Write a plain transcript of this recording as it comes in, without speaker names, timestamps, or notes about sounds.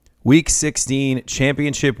Week 16,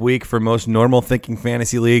 championship week for most normal thinking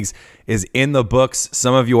fantasy leagues is in the books.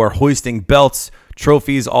 Some of you are hoisting belts,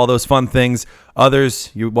 trophies, all those fun things.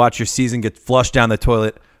 Others, you watch your season get flushed down the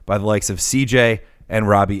toilet by the likes of CJ and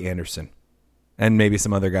Robbie Anderson. And maybe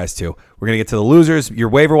some other guys too. We're going to get to the losers, your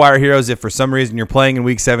waiver wire heroes if for some reason you're playing in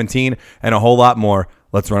week 17, and a whole lot more.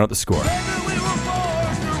 Let's run up the score.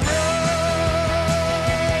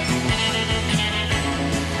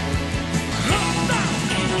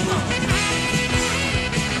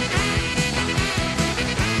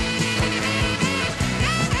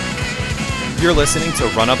 You're listening to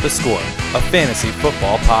Run Up the Score, a fantasy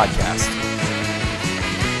football podcast.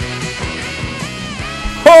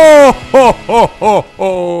 Ho, ho, ho, ho,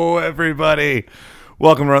 ho, everybody.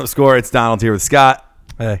 Welcome to Run Up the Score. It's Donald here with Scott.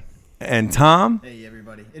 Hey. And Tom. Hey,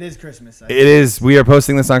 everybody. It is Christmas. It is. We are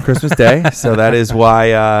posting this on Christmas Day, so that is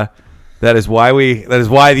why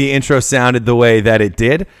the intro sounded the way that it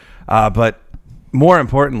did. But more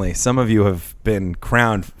importantly, some of you have been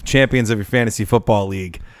crowned champions of your fantasy football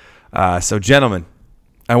league. So, gentlemen,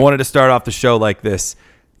 I wanted to start off the show like this.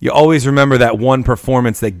 You always remember that one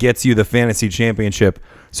performance that gets you the fantasy championship.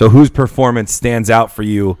 So whose performance stands out for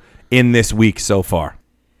you in this week so far?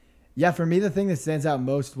 Yeah, for me, the thing that stands out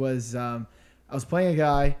most was I was playing a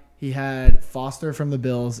guy. He had Foster from the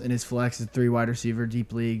Bills in his flex, a 3 wide receiver,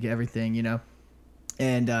 deep league, everything, you know.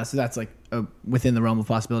 And so that's like within the realm of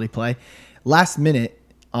possibility play. Last minute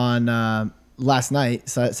on last night,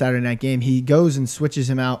 Saturday night game, he goes and switches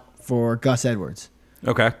him out for Gus Edwards.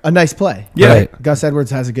 Okay. A nice play. Yeah. Right? Gus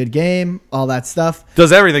Edwards has a good game, all that stuff.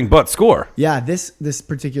 Does everything but score. Yeah, this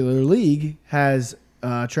particular league has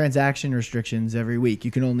transaction restrictions every week.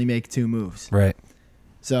 You can only make 2 moves. Right.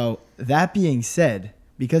 So that being said,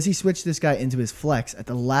 because he switched this guy into his flex at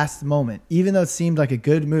the last moment, even though it seemed like a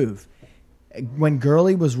good move, when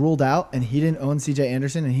Gurley was ruled out and he didn't own CJ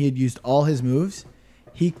Anderson and he had used all his moves,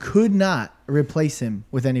 he could not replace him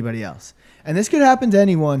with anybody else. And this could happen to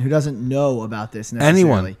anyone who doesn't know about this necessarily.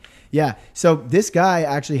 Anyone. Yeah. So this guy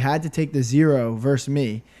actually had to take the 0 versus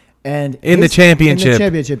me. And In the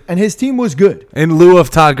championship. And his team was good. In lieu of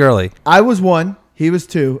Todd Gurley. I was 1. He was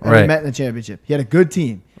 2. And we Right. met in the championship. He had a good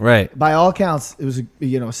team. Right. By all accounts, it was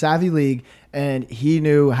a savvy league, and he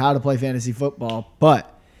knew how to play fantasy football.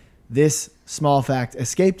 But this small fact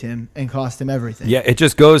escaped him and cost him everything. Yeah, it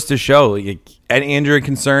just goes to show any injury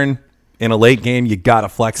concern in a late game, you got to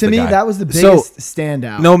flex To the me, guy. that was the biggest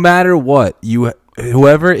standout. No matter what,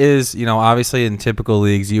 whoever is, obviously in typical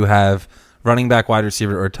leagues, you have running back, wide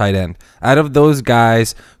receiver, or tight end. Out of those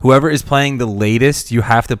guys, whoever is playing the latest, you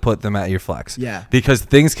have to put them at your flex. Yeah. Because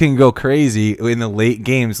things can go crazy in the late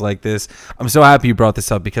games like this. I'm so happy you brought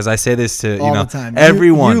this up because I say this to All the time.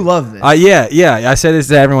 everyone. You love this. Yeah. I say this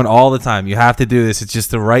to everyone all the time. You have to do this. It's just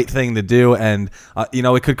the right thing to do, and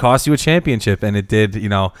it could cost you a championship, and it did.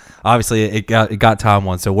 Obviously it got Tom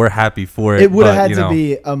one, so we're happy for it. It would have had to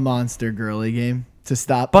be a monster Gurley game to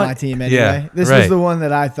stop my team anyway. Yeah, this right. was the one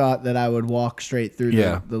that I thought that I would walk straight through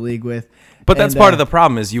the league with. But that's part of the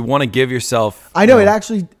problem is you want to give yourself. I know,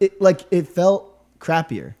 it felt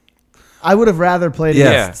crappier. I would have rather played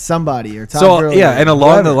against somebody or Todd Gurley. Yeah, and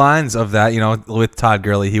along whoever. the lines of that, with Todd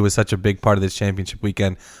Gurley, he was such a big part of this championship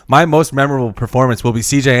weekend. My most memorable performance will be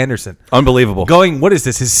CJ Anderson. Unbelievable. What is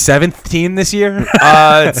this, his 7th team this year?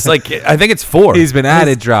 It's like, I think it's 4. He's been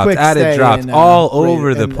added, dropped, all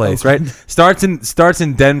over the place, right? Starts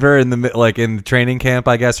in Denver in the training camp,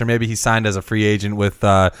 I guess, or maybe he signed as a free agent with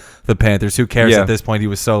the Panthers. Who cares at this point? He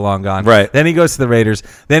was so long gone. Right. Then he goes to the Raiders.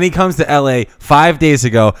 Then he comes to LA 5 days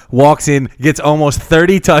ago, walks in, gets almost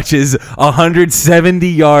 30 touches, 170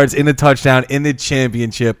 yards in a touchdown in the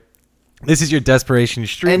championship. This is your desperation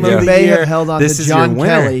stream And of you the may year. have held on This to is John your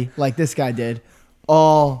winner. Kelly like this guy did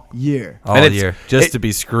all year. All And year, just to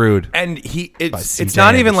be screwed. And CJ it's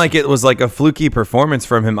not even Anderson. like it was like a fluky performance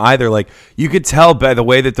from him either. Like you could tell by the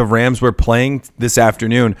way that the Rams were playing this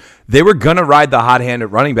afternoon, they were going to ride the hot hand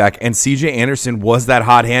at running back, and CJ Anderson was that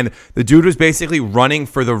hot hand. The dude was basically running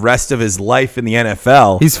for the rest of his life in the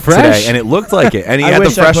NFL. He's fresh. today, and it looked like it. And he I had the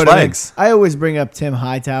wish I fresh put him in. legs. I always bring up Tim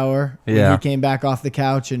Hightower when Yeah. he came back off the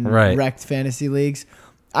couch and Right. wrecked fantasy leagues.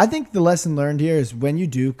 I think the lesson learned here is when you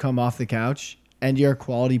do come off the couch and you're a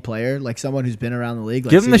quality player, like someone who's been around the league, like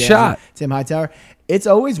Give him the CJ shot. Anderson, Tim Hightower, it's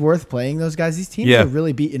always worth playing those guys. These teams Yeah. are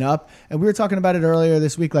really beaten up. And we were talking about it earlier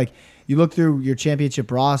this week. Like you look through your championship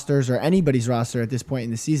rosters or anybody's roster at this point in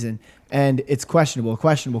the season, and it's questionable.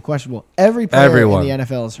 Every player Everyone. in the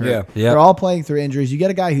NFL is hurt. Yeah. Yep. They're all playing through injuries. You get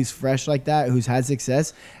a guy who's fresh like that, who's had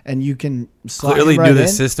success, and you can slot Clearly him right knew the in.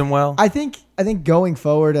 system well. I think going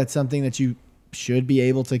forward, that's something that you should be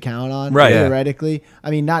able to count on, Right. theoretically.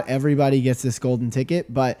 I mean, not everybody gets this golden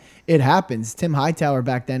ticket, but it happens. Tim Hightower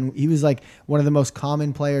back then, he was like one of the most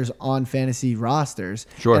common players on fantasy rosters.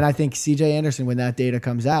 Sure. And I think CJ Anderson, when that data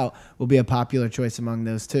comes out, will be a popular choice among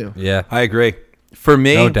those two. Yeah, I agree. For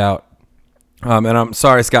me, no doubt. and I'm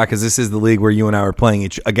sorry, Scott, because this is the league where you and I were playing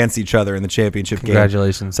against each other in the championship game.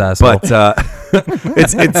 Congratulations, asshole. But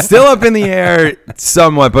it's still up in the air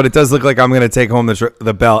somewhat, but it does look like I'm going to take home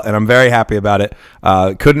the belt, and I'm very happy about it.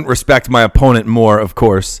 Couldn't respect my opponent more, of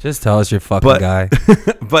course. Just tell us you're fucking But guy.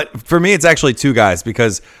 but for me, it's actually two guys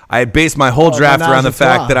because I had based my whole draft around the menage a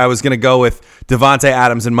fact trois. that I was going to go with Devontae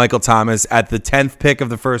Adams and Michael Thomas at the 10th pick of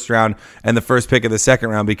the first round and the first pick of the second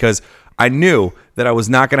round because I knew that I was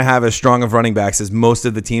not going to have as strong of running backs as most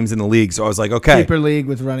of the teams in the league. So I was like, okay. Keeper league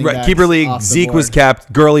with running backs. Keeper league. off the Zeke was board.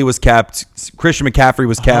 capped. Gurley was capped. Christian McCaffrey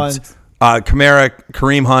was capped. Kamara,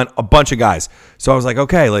 Kareem Hunt, a bunch of guys. So I was like,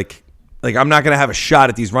 okay, like I'm not going to have a shot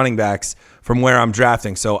at these running backs from where I'm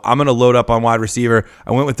drafting. So I'm going to load up on wide receiver.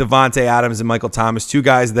 I went with Devontae Adams and Michael Thomas, two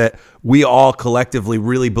guys that we all collectively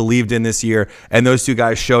really believed in this year. And those two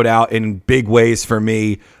guys showed out in big ways for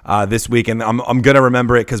me this week. And I'm going to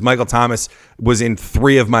remember it because Michael Thomas was in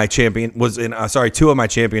two of my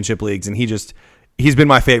championship leagues. And he's been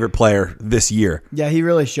my favorite player this year. Yeah, he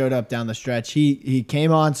really showed up down the stretch. He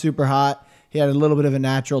came on super hot. He had a little bit of a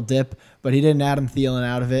natural dip, but he didn't Adam Thielen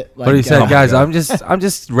out of it. But he said, my guys, God. I'm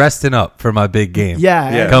just resting up for my big game.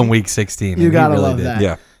 Yeah. Come week 16. You And he gotta really love did. that.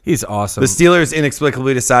 Yeah. He's awesome. The Steelers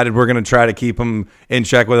inexplicably decided we're going to try to keep him in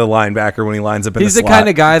check with a linebacker when he lines up in He's the the slot. kind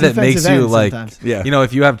of guy that Defensive makes you end like, sometimes. Yeah. you know,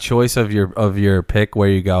 if you have choice of your pick where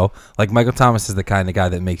you go, like Michael Thomas is the kind of guy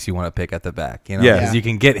that makes you want to pick at the back, you know, Yeah. because you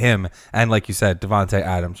can get him and like you said, Devontae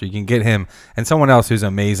Adams, or you can get him and someone else who's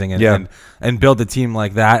amazing and, Yeah. and build a team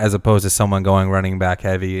like that as opposed to someone going running back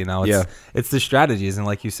heavy, you know, it's the strategies. And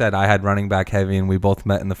like you said, I had running back heavy and we both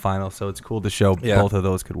met in the final. So it's cool to show both of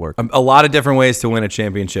those could work. A lot of different ways to win a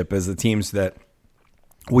championship as the teams that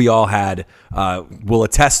we all had will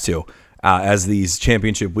attest to as these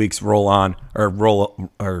championship weeks roll on or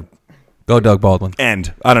Go Doug Baldwin.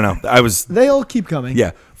 end. I don't know. They all keep coming.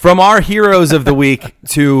 Yeah. From our heroes of the week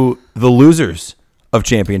to the losers of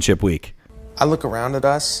championship week. I look around at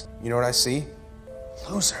us, you know what I see?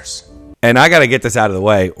 Losers. And I got to get this out of the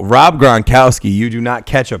way. Rob Gronkowski, you do not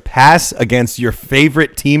catch a pass against your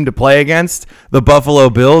favorite team to play against, the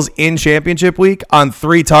Buffalo Bills, in championship week on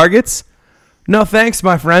 3 targets. No thanks,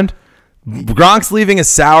 my friend. Gronk's leaving a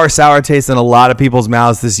sour taste in a lot of people's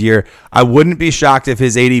mouths this year. I wouldn't be shocked if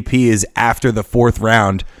his ADP is after the 4th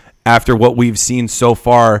round, after what we've seen so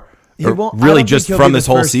far, He or won't- I really don't just think he'll from be this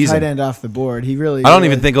the whole first season. Tight end off the board. He really. I don't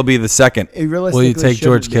even think he'll be the second. He Will you realistically take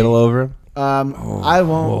George shouldn't Kittle be. over him? I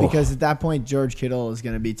won't because at that point George Kittle is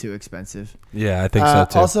going to be too expensive. Yeah, I think so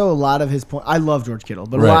too. Also, a lot of his point. I love George Kittle,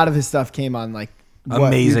 but Right. a lot of his stuff came on like what you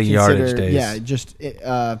Amazing yardage days. Yeah, just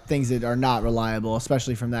things that are not reliable,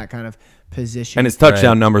 especially from that kind of position. And his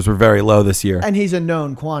touchdown numbers were very low this year. And he's a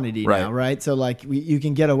known quantity Right. now, right? So like you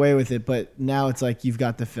can get away with it, but now it's like you've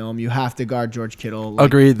got the film. You have to guard George Kittle. Like,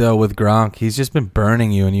 Agreed though with Gronk, he's just been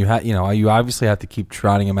burning you, and you obviously have to keep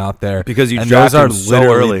trotting him out there Because you and draft those are him so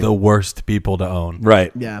literally early. the worst people to own.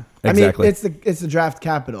 Right. Yeah. Exactly. I mean, it's the draft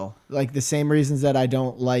capital. Like the same reasons that I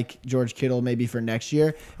don't like George Kittle maybe for next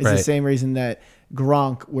year is the Right. same reason that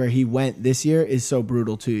Gronk, where he went this year, is so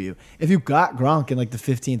brutal to you. If you got Gronk in like the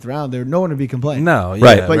 15th round, no one would be complaining. No, yeah,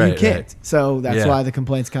 Right. But you right, can't. right. So that's Yeah. why the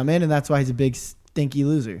complaints come in, and that's why he's a big stinky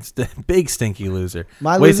loser. Big stinky loser.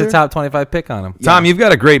 My Waste a loser? top 25 pick on him. Tom, you've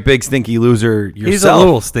got a great big stinky loser yourself. He's a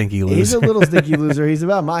little stinky loser. He's a little stinky loser. He's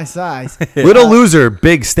about my size. Little loser,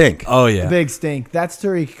 big stink. Oh yeah. Big stink. That's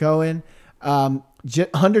Tariq Cohen.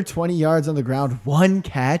 120 yards on the ground, 1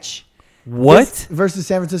 catch. What? This versus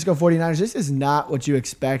San Francisco 49ers. This is not what you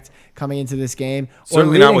expect coming into this game. or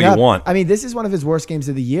Certainly not what leading you up. want. I mean, this is one of his worst games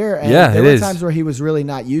of the year. And Yeah, there it were is. times where he was really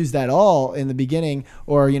not used at all in the beginning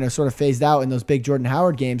or, sort of phased out in those big Jordan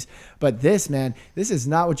Howard games. But this, man, this is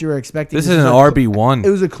not what you were expecting. This is an RB1. It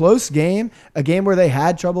was a close game, a game where they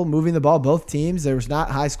had trouble moving the ball, both teams. There was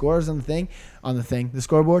not high scores on the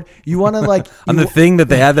scoreboard. You want to like on you- the thing that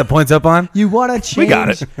they had the points up on? you want to change. We got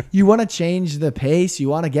it. You want to change the pace. You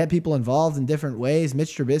want to get people involved in different ways.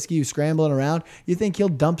 Mitch Trubisky, who's scrambling around, you think he'll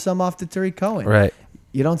dump some off to Tariq Cohen? Right.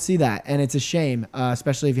 You don't see that, and it's a shame,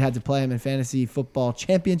 especially if you had to play him in fantasy football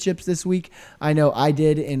championships this week. I know I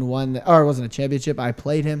did in one, or it wasn't a championship. I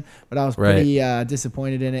played him, but I was pretty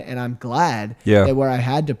disappointed in it, and I'm glad Yeah. that where I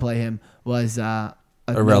had to play him was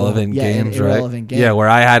irrelevant games, right? irrelevant game. Yeah, where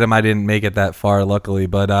I had him, I didn't make it that far, luckily.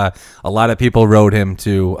 But a lot of people rode him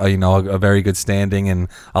to a very good standing in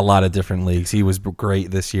a lot of different leagues. He was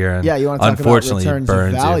great this year. And Yeah, you want to talk about unfortunately returns of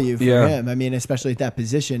burns you. value for Yeah. him. I mean, especially at that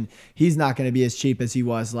position, he's not going to be as cheap as he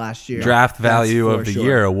was last year. Draft That's value for of the sure.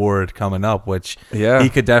 year award coming up, which Yeah. he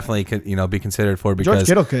could definitely be considered for because George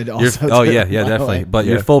Kittle could you're- also. Oh too, yeah, by yeah, the definitely. way. But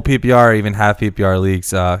your Yeah. full PPR, even half PPR leagues,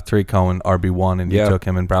 Tariq Cohen RB1, and you Yeah. took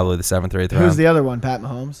him in probably the 7th or 8th round. Who's the other one? Pat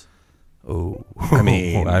Mahomes. Oh, I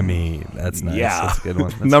mean, that's nice. yeah. That's a good one.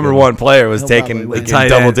 That's a Number good one player was He'll taken probably win. in The Tight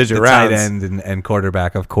double end, digit the rounds. tight end and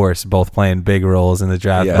quarterback, of course, both playing big roles in the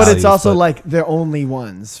draft. Yes. But values, it's also but- like they're only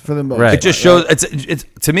ones for the most Right. part. It just shows. It's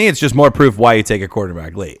to me. It's just more proof why you take a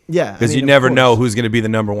quarterback late. Yeah, I because mean, you of never course. know who's going to be the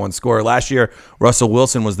number one scorer. Last year, Russell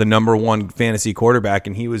Wilson was the number one fantasy quarterback,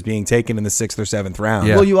 and he was being taken in the 6th or 7th round.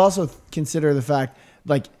 Yeah. Well, you also consider the fact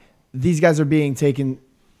like these guys are being taken.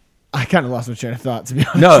 I kind of lost my train of thought, to be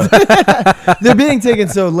honest. No, They're being taken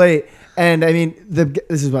so late. And I mean,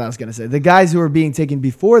 this is what I was going to say. The guys who are being taken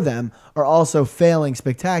before them are also failing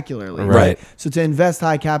spectacularly. Right. So to invest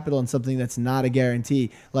high capital in something that's not a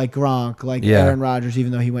guarantee, like Gronk, like Yeah. Aaron Rodgers,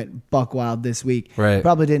 even though he went buck wild this week, Right.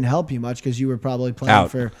 probably didn't help you much because you were probably playing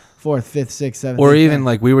Out. for 4th, 5th, 6th, 7th. Or 8th even round.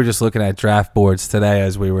 like we were just looking at draft boards today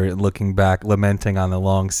as we were looking back, lamenting on the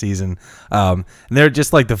long season. And they're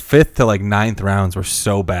just like the 5th to like 9th rounds were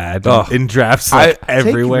so bad in drafts like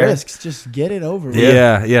everywhere. Take risks. Just get it over with.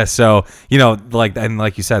 Yeah. So,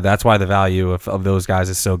 like you said, that's why the value of those guys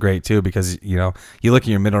is so great too, because, you look at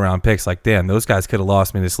your middle round picks, like, damn, those guys could have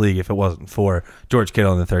lost me this league if it wasn't for George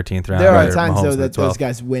Kittle in the 13th round. There are or times Mahomes though in the that those 12th.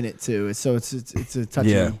 guys win it too. So it's a touchy.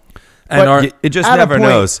 Yeah. And our, it just At a never point-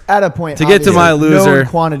 knows. At a point, To get to my obviously, loser, known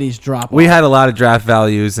quantities drop. we off. had a lot of draft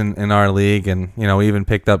values in our league, and we even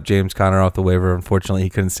picked up James Conner off the waiver. Unfortunately, he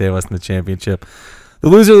couldn't save us in the championship. The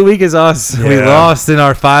loser of the week is us. We Yeah. lost in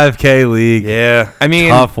our 5K league. Yeah, I mean,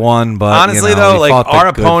 Tough one, but honestly we though, like fought the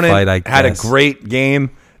our good opponent fight, I had a guess. great game.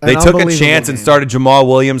 An They took a unbelievable chance and game. started Jamal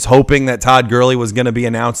Williams, hoping that Todd Gurley was going to be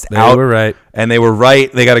announced They out. were right. And they were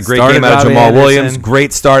right. They got a great Started game out of Robbie Jamal Anderson. Williams.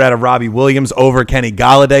 Great start out of Robbie Williams over Kenny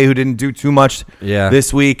Galladay, who didn't do too much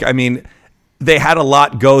this week. I mean, they had a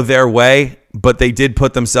lot go their way, but they did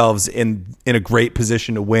put themselves in a great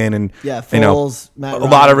position to win. And Yeah, Foles, Matt a Ryan.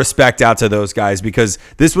 lot of respect out to those guys, because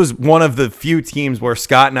this was one of the few teams where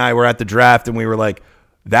Scott and I were at the draft and we were like,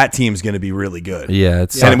 that team's going to be really good. Yeah,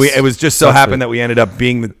 it sucks. And it was just so Sucks happened that- that we ended up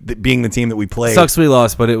being the team that we played. Sucks we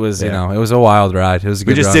lost, but it was it was a wild ride. It was a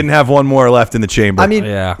good We just run. didn't have one more left in the chamber. I mean,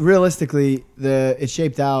 Yeah. realistically, it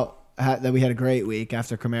shaped out that we had a great week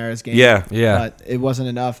after Kamara's game. Yeah. But it wasn't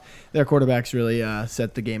enough. Their quarterbacks really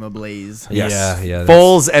set the game ablaze. Yes. Yeah.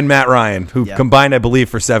 Foles and Matt Ryan, who Yeah. combined, I believe,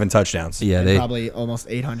 for 7 touchdowns. Yeah, And they probably almost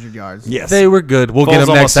 800 yards. Yes. they were good. We'll Foles get them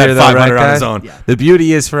almost next year, had though, right, 500 on guys? his own. Yeah. The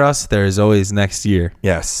beauty is for us, there is always next year,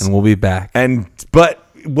 Yes. and we'll be back. But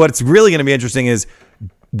what's really going to be interesting is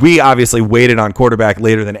we obviously waited on quarterback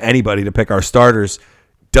later than anybody to pick our starters.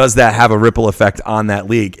 Does that have a ripple effect on that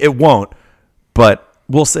league? It won't, but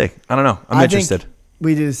we'll see. I don't know. I'm I interested. think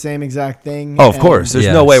we did the same exact thing. Oh, of and- course. There's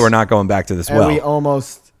Yes. no way we're not going back to this And well. we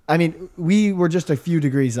almost. I mean, we were just a few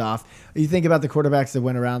degrees off. You think about the quarterbacks that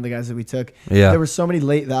went around, the guys that we took. Yeah. There were so many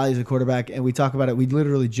late values of quarterback, and we talk about it. We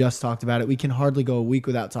literally just talked about it. We can hardly go a week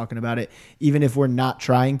without talking about it, even if we're not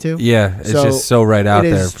trying to. Yeah, it's just so right out it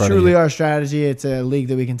there in is front of truly you. our strategy. It's a league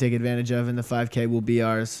that we can take advantage of, and the 5K will be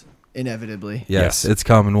ours inevitably. Yes, Yes. it's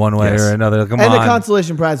coming one way Yes. or another. Come And on. the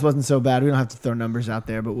consolation prize wasn't so bad. We don't have to throw numbers out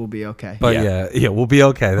there, but we'll be okay. but Yeah. yeah, we'll be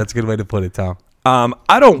okay. That's a good way to put it, Tom.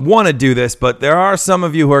 I don't want to do this, but there are some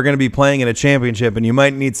of you who are going to be playing in a championship, and you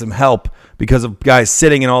might need some help because of guys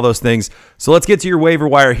sitting and all those things. So let's get to your waiver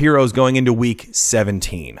wire heroes going into week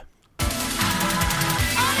 17.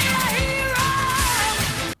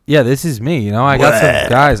 Yeah, this is me. I got some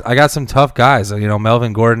guys. I got some tough guys.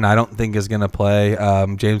 Melvin Gordon, I don't think is going to play.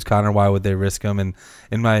 James Conner, why would they risk him? And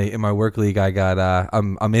in my work league, I got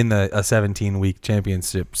I'm in a 17-week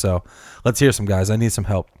championship. So let's hear some guys. I need some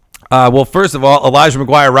help. Well, first of all, Elijah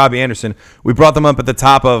McGuire, Robbie Anderson. We brought them up at the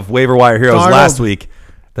top of waiver wire heroes Darnold. last week.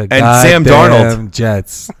 The And Sam goddamn Darnold.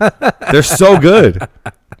 Jets. They're so good.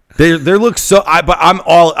 They look so.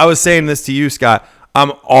 I was saying this to you, Scott.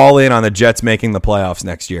 I'm all in on the Jets making the playoffs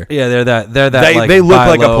next year. Yeah, they're that. They look buy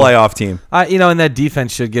like a low. playoff team. And that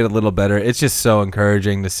defense should get a little better. It's just so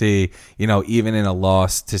encouraging to see, even in a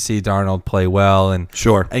loss, to see Darnold play well and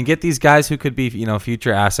Sure. and get these guys who could be,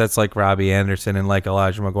 future assets like Robbie Anderson and like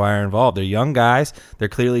Elijah McGuire involved. They're young guys. They're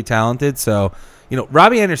clearly talented. So,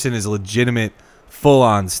 Robbie Anderson is a legitimate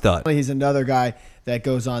full-on stud. He's another guy that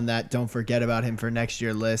goes on that don't forget about him for next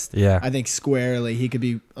year list. Yeah. I think squarely he could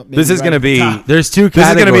be. This is going to be There's two this is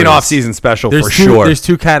categories. going to be an off-season special for two, sure. There's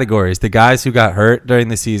two categories: the guys who got hurt during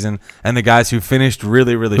the season and the guys who finished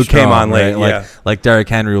really, really Who strong. came on late, right? yeah. Like Derrick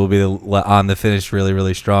Henry will be on the finished really,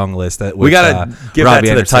 really strong list. We gotta give that Robbie to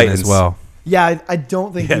the Anderson Titans as well. Yeah, I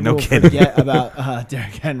don't think Yeah, people no will kidding. forget about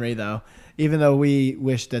Derrick Henry though. Even though we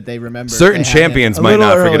wish that they remember Certain they had him champions a might little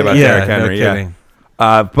not forget earlier. about Yeah, Derrick Henry. no Yeah. kidding.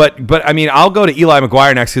 But I mean, I'll go to Eli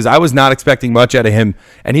McGuire next because I was not expecting much out of him,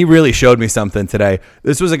 and he really showed me something today.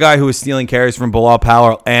 This was a guy who was stealing carries from Bilal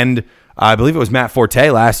Powell and I believe it was Matt Forte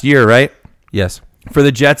last year, right? Yes. For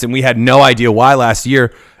the Jets, and we had no idea why last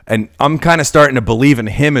year, and I'm kind of starting to believe in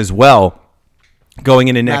him as well going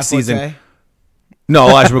into next Matt season. Forte? No,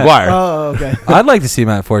 Elijah McGuire. Oh, okay. I'd like to see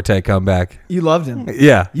Matt Forte come back. You loved him.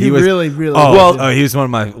 Yeah, You really, really Oh, loved well, him. he was one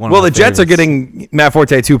of my. Well, the Jets are getting Matt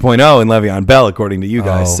Forte 2.0 and Le'Veon Bell, according to you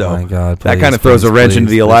guys. Oh, so my God, that please, kind of throws a please, wrench into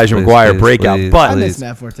the please, Elijah please, McGuire please, breakout. please, I But miss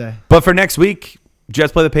Matt Forte. for next week,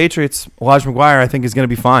 Jets play the Patriots. Elijah McGuire, I think, is going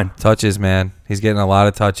to be fine. touches, man. He's getting a lot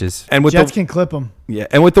of touches. And with Jets the can clip him.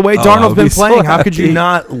 and with the way I Darnold's would been be so playing, how could you happy.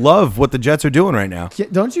 not love what the Jets are doing right now?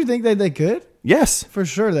 Don't you think that they could? Yes, For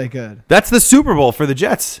sure they could. that's the Super Bowl for the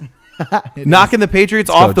Jets. Knocking the Patriots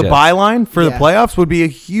off the Jets. byline for the Yeah. playoffs would be a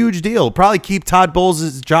huge deal. Probably keep Todd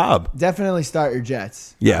Bowles' job. Definitely start your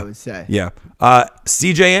Jets. Yeah. I would say. Yeah.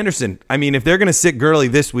 C.J. Anderson. I mean, if they're going to sit Gurley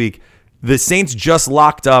this week, the Saints just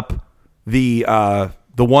locked up the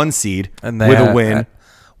 1 seed And with they- a win. And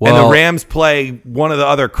well- the Rams play one of the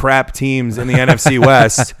other crap teams in the NFC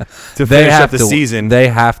West to They finish have up the to, season. They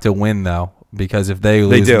have to win though, because if they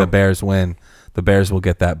lose do. and the Bears win, the Bears will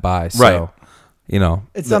get that bye. So, Right. you know,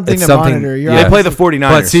 It's something to monitor. You're They Yeah. play the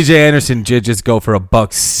 49ers. But C.J. Anderson did just go for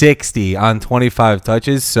 $160 on 25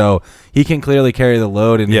 touches, so he can clearly carry the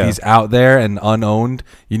load. And Yeah. if he's out there and unowned,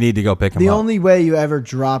 you need to go pick him The up. only way you ever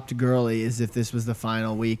dropped Gurley is if this was the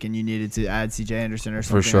final week and you needed to add C.J. Anderson or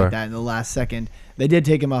something sure. like that in the last second. They did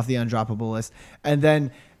take him off the undroppable list. And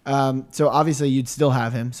then, so obviously you'd still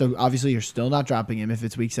have him. So obviously you're still not dropping him if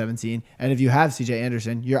it's week 17. And if you have C.J.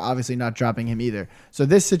 Anderson, you're obviously not dropping him either. So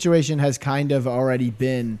this situation has kind of already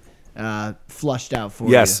been flushed out for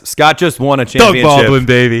yes, you. Scott just won a Doug championship. Baldwin,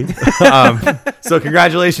 baby. So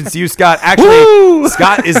congratulations to you, Scott. Actually,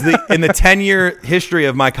 Scott is in the 10-year history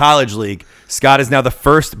of my college league. Scott is now the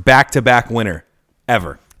first back-to-back winner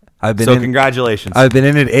ever. I've been So in, congratulations. I've been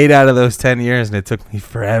in it 8 out of those 10 years, and it took me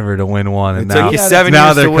forever to win one. And It took now, you Yeah, 7 now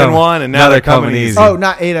years they're to win coming- one, and now they're coming easy. Oh,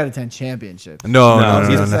 not 8 out of 10 championships. No, No, no, I was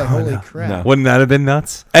no, gonna no, say, no, holy no. crap. No. Wouldn't that have been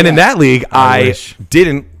nuts? And in that league, I wish.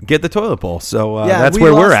 didn't get the toilet bowl. So Yeah, that's we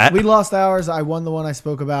where lost, we're at. We lost ours. I won the one I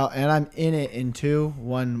spoke about, and I'm in it in 2,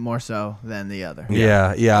 one more so than the other.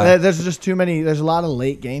 Yeah, yeah. There's just too many. There's a lot of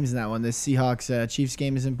late games in that one. This Seahawks Chiefs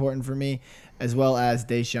game is important for me, as well as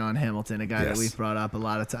Deshaun Hamilton, a guy that Yes. we've brought up a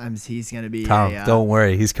lot of times. He's going to be Tom, don't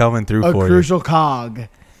worry. He's coming through a for crucial cog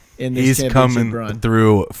in you. this He's championship coming run.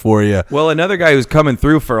 through for you. Well, another guy who's coming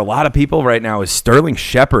through for a lot of people right now is Sterling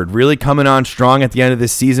Shepard, really coming on strong at the end of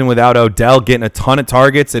this season without Odell, getting a ton of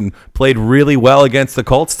targets and played really well against the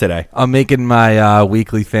Colts today. I'm making my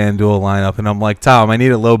weekly FanDuel lineup, and I'm like, Tom, I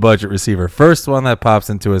need a low budget receiver. First one that pops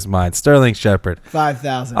into his mind, Sterling Shepard.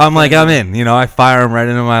 5,000. I'm like, I'm in. You know, I fire him right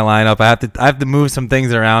into my lineup. I have to move some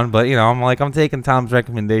things around, but you know, I'm taking Tom's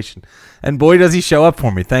recommendation, and boy, does he show up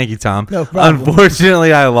for me. Thank you, Tom. No problem.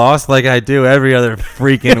 Unfortunately, I lost like I do every other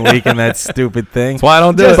freaking week in that stupid thing. That's why I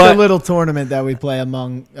don't do Just it. a little tournament that we play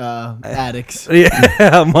among addicts.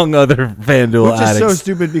 Yeah, among other FanDuel Which is so addicts.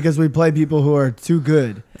 stupid because we play people who are too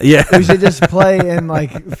good. Yeah. We should just play in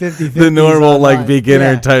like 50-50. The normal like online.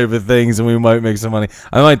 beginner Yeah. type of things, and we might make some money.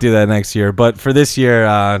 I might do that next year, but for this year,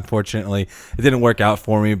 unfortunately, it didn't work out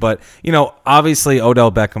for me. But you know, obviously,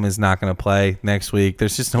 Odell Beckham is not going to play next week.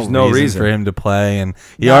 There's just There's no no reason reason. for him to play, and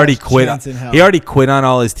he Not already a quit. chance in hell. He already quit on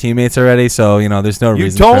all his teammates already, so you know, there's no You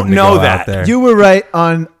reason. for don't him to know go that. out there. You were right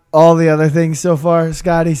on all the other things so far,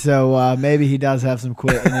 Scotty. So maybe he does have some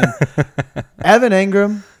quit. And then Evan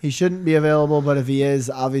Ingram, he shouldn't be available, but if he is,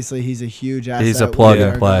 obviously he's a huge asset. He's a when plug they're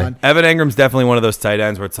and play. gone. Evan Ingram's definitely one of those tight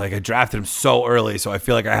ends where it's like I drafted him so early, so I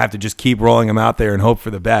feel like I have to just keep rolling him out there and hope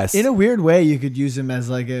for the best. In a weird way, you could use him as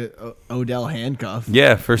like a Odell handcuff.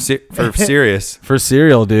 Yeah, for serious. for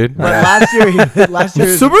cereal, dude. But last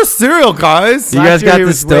year, Super serial, guys. You last guys year got he the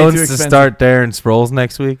was way too stones to expensive. start Darren Sproles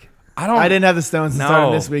next week? I didn't have the stones to start him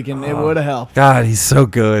No. this week, and it would have helped. God, he's so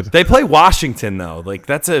good. They play Washington though. Like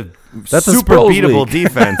that's a That's a super Sproles beatable week.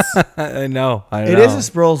 defense. I know. It is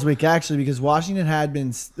a Sproles week, actually, because Washington had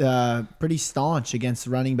been pretty staunch against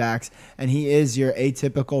running backs, and he is your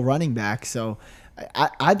atypical running back. So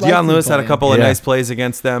I'd like Deion to Lewis play had a him. couple of Yeah. nice plays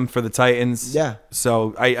against them for the Titans. Yeah.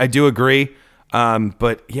 So I do agree.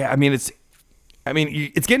 But yeah, I mean, it's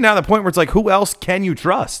getting down to the point where it's like, who else can you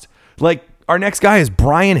trust? Like, our next guy is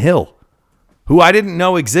Brian Hill, who I didn't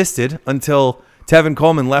know existed until Tevin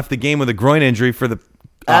Coleman left the game with a groin injury for the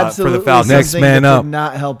Absolutely, Falcons. Next something man that up. did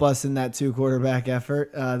not help us in that 2 quarterback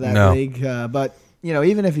effort that No. league. But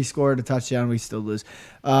even if he scored a touchdown, we still lose.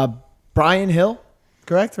 Brian Hill,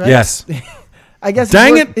 correct? Right? Yes. I guess.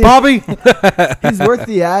 Dang he's it, Bobby. He's worth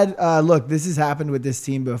the ad. Look, this has happened with this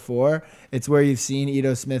team before. It's where you've seen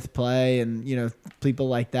Ito Smith play, and people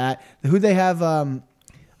like that. Who they have? I'm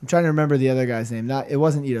trying to remember the other guy's name. It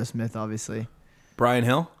wasn't Ito Smith, obviously. Brian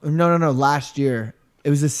Hill? No. Last year, it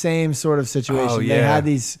was the same sort of situation. Oh, They yeah.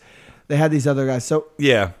 had these other guys. So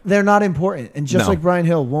Yeah. they're not important, and just No. like Brian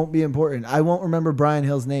Hill won't be important. I won't remember Brian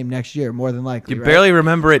Hill's name next year, more than likely. You right? barely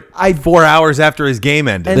remember it I- 4 hours after his game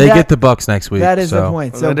ended. And They that- get the Bucks next week. That is so. the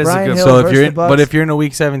point. So That is a Brian good- Hill So if versus you're the in, Bucks, but if you're in a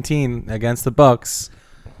week 17 against the Bucks,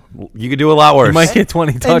 You could do a lot worse. you might get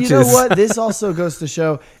 20 touches. And you know what? This also goes to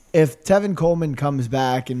show if Tevin Coleman comes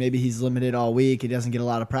back and maybe he's limited all week, he doesn't get a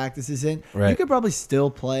lot of practices in, Right. you could probably still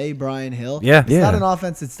play Brian Hill. Yeah. It's Yeah. not an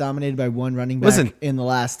offense that's dominated by one running back Listen, in the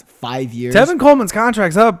last 5 years. Tevin Coleman's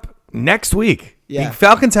contract's up next week. Yeah. The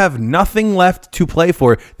Falcons have nothing left to play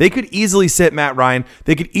for. They could easily sit Matt Ryan.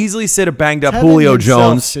 They could easily sit a banged up Tevin Julio himself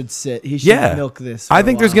Jones. should sit. He should Yeah. milk this. for I a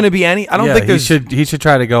think there's while. going to be any. I don't Yeah, think there's. he should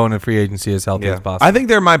try to go into free agency as healthy Yeah. as possible. I think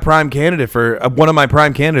they're my prime candidate for one of my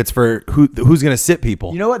prime candidates for who's going to sit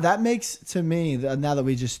people. You know what that makes to me? Now that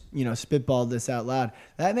we just spitballed this out loud,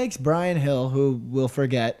 that makes Brian Hill, who we'll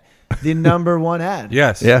forget, the number one ad.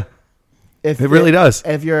 yes. Yeah. If It really does.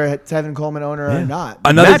 If you're a Tevin Coleman owner or not.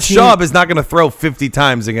 Another Matt team- Schaub is not going to throw 50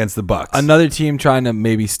 times against the Bucks. Another team trying to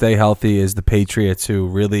maybe stay healthy is the Patriots, who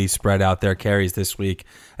really spread out their carries this week.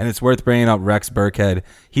 And it's worth bringing up Rex Burkhead.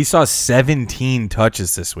 He saw 17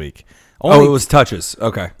 touches this week. Oh, it was touches.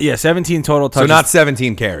 Okay. Yeah, 17 total So touches. not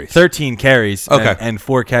 17 carries. 13 carries. Okay. And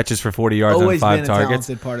 4 catches for 40 yards Always on 5 been a targets.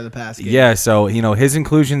 talented part of the pass game. Yeah, so his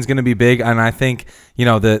inclusion is going to be big, and I think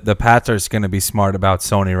the Pats are going to be smart about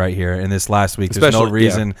Sony right here in this last week. There's no Especially-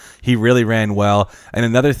 reason he really ran well. And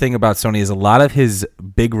another thing about Sony is a lot of his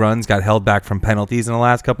big runs got held back from penalties in the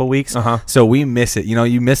last couple of weeks. So we miss it.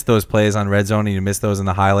 You miss those plays on red zone, and you miss those in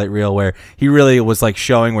the highlight reel where he really was like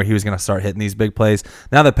showing where he was going to start hitting these big plays.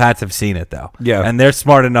 Now the Pats have seen it though. Yeah. And they're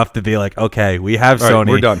smart enough to be like, okay, we have All right, Sony.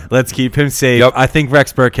 we're done. Let's keep him safe. Yep. I think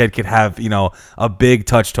Rex Burkhead could have, a big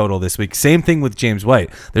touch total this week. Same thing with James White.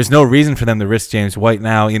 There's no reason for them to risk James White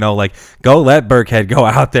now. Go let Burkhead go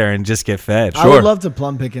out there and just get fed. I would love to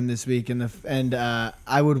plum pick him this week, and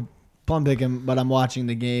I would plum pick him, but I'm watching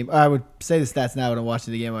the game. I would say the stats now, but I'm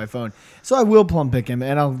watching the game on my phone. So I will plum pick him,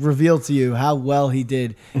 and I'll reveal to you how well he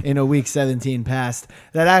did in a Week 17 past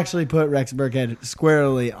that actually put Rex Burkhead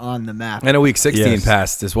squarely on the map. And a week 16 Yes.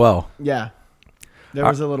 passed as well. Yeah, there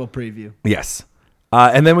was a little preview. Yes.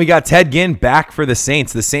 And then we got Ted Ginn back for the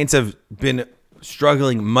Saints. The Saints have been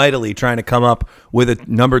struggling mightily trying to come up with a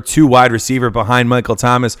number 2 wide receiver behind Michael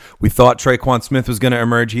Thomas. We thought Traquan Smith was going to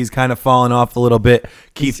emerge. He's kind of fallen off a little bit.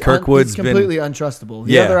 Keith Kirkwood's He's completely untrustable.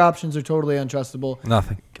 The Yeah. other options are totally untrustable.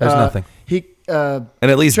 Nothing. There's nothing. And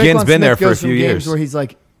at least Traquan Ginn's been Smith there for a goes from few games years. where he's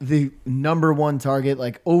like the number 1 target,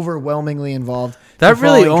 like overwhelmingly involved. That to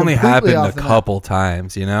really falling only completely happened a off the map. couple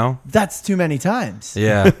times, That's too many times.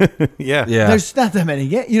 Yeah. Yeah. Yeah. There's not that many.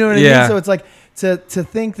 You know what I Yeah. mean? So it's like to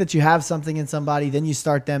think that you have something in somebody, then you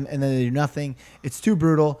start them, and then they do nothing. It's too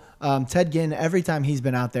brutal. Ted Ginn, every time he's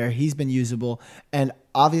been out there, he's been usable. And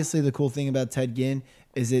obviously, the cool thing about Ted Ginn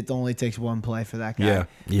is it only takes one play for that guy. Yeah.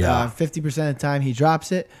 Yeah. 50% of the time he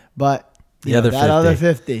drops it, but The other that 50. other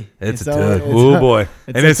 50. It's a always- good- Oh, boy.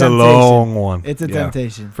 And it's a temptation. long one. It's a Yeah,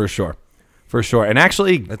 temptation. for sure. For sure. And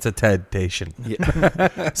actually, That's a temptation.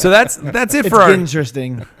 so that's it It's for our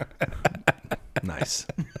interesting. Nice.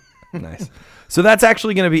 Nice. So that's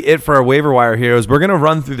actually going to be it for our waiver wire heroes. We're going to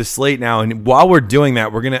run through the slate now. And while we're doing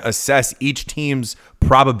that, we're going to assess each team's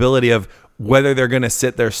probability of whether they're going to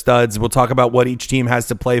sit their studs. We'll talk about what each team has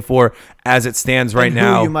to play for as it stands right And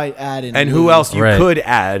now. who you might add in and the who league. else you Right. could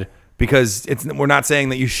add. Because we're not saying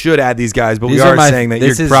that you should add these guys, but These we are are my- saying that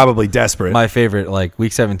this you're is probably desperate. My favorite,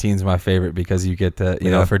 week 17 is my favorite because you get the,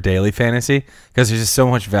 Yeah. for daily fantasy, because there's just so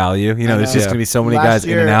much value. There's just Yeah. going to be so many Last guys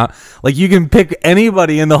in and year- out. You can pick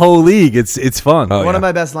anybody in the whole league. It's fun. Oh, One yeah. of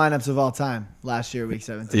my best lineups of all time last year, Week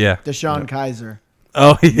 17. Yeah. Deshaun Kaiser.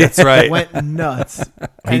 Oh, yeah. That's right. Went nuts.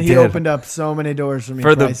 And he did. opened up so many doors for me.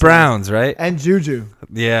 For the price-wise. Browns, right? And Juju.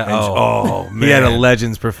 Yeah. Oh, man. He had a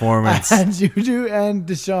Legends performance. And Juju and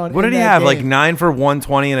Deshaun. What in did he that have? Like game. 9 for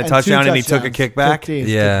 120 and a And touchdown, two and he took a touchdowns. kickback? 15,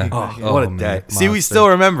 Yeah. took a kickback, Oh, what a man, day. See, we monster. still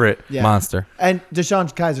remember it. Yeah. Monster. And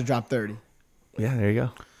Deshaun Kaiser dropped 30. Yeah, there you go.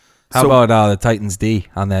 How So- about the Titans D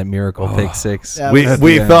on that miracle pick six? Yeah,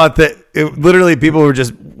 We Yeah. thought that literally people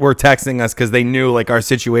were texting us because they knew like our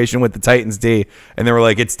situation with the Titans D, and they were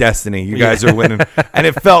like, "It's destiny. You guys are winning," and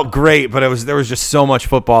it felt great, but there was just so much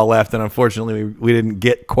football left, and unfortunately we didn't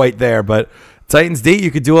get quite there. But Titans D, you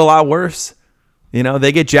could do a lot worse. You know,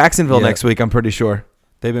 they get Jacksonville Yeah. next week. I'm pretty sure.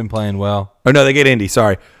 They've been playing well. Or no, they get Indy.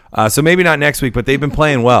 Sorry. So maybe not next week, but they've been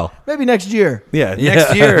playing well. Maybe next year. Yeah, Yeah,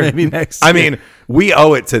 next year. maybe next I year. mean, we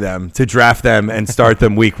owe it to them to draft them and start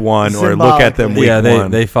them week 1 or look at them Symbolically. week Yeah,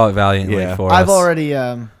 1. they fought valiantly Yeah. for I've us. already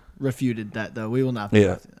refuted that, though. We will not be Yeah.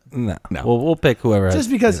 drafting them. No. No. We'll pick whoever. has-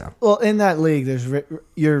 Just because, you know. well, in that league, there's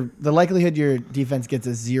the likelihood your defense gets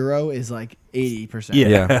a 0 is like 80%.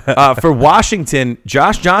 Yeah. For Washington,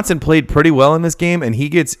 Josh Johnson played pretty well in this game, and he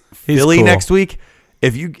gets Philly cool. next week.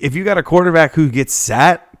 If you got a quarterback who gets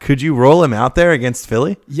sat, could you roll him out there against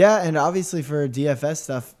Philly? Yeah, and obviously for DFS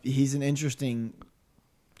stuff, he's an interesting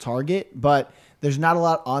target, but there's not a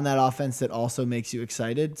lot on that offense that also makes you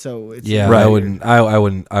excited. So it's Yeah, Right. I wouldn't. I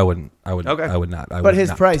wouldn't. Okay. I would not. But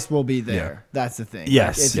his price will be there. That's the thing.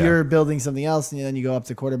 Yes, Like, if yeah. you're building something else and then you go up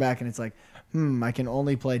to quarterback and it's like, I can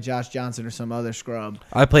only play Josh Johnson or some other scrub.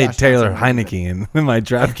 I played Josh Taylor Johnson will be Heineke in my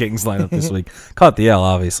DraftKings lineup this week. Caught the L,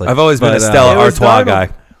 obviously. I've always been a But, Stella it was Artois Darnold. guy.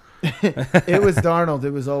 there. It was Darnold.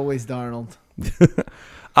 It was always Darnold.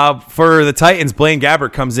 For the Titans, Blaine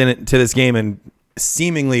Gabbert comes into this game and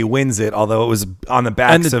seemingly wins it, although it was on the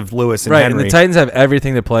backs of Lewis and right, Henry. and the Titans have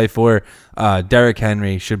everything to play for. Derrick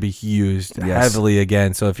Henry should be used Yes. heavily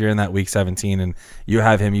again. So if you're in that week 17 and you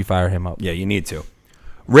have him, you fire him up. Yeah, you need to.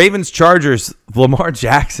 Ravens, Chargers, Lamar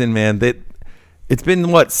Jackson, man. It's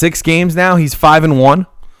been, 6 games now? He's 5-1?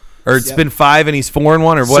 Or it's Yep. been 5 and he's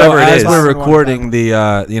 4-1 or whatever so it as is. we're 5-1, recording,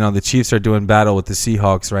 the Chiefs are doing battle with the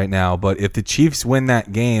Seahawks right now. But if the Chiefs win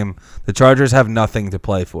that game, the Chargers have nothing to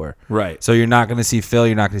play for. Right. So you're not going to see Phil.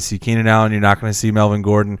 You're not going to see Keenan Allen. You're not going to see Melvin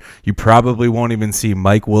Gordon. You probably won't even see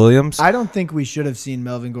Mike Williams. I don't think we should have seen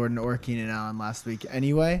Melvin Gordon or Keenan Allen last week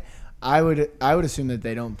anyway. I would assume that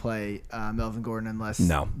they don't play Melvin Gordon unless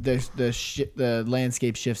No. the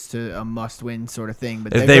landscape shifts to a must-win sort of thing.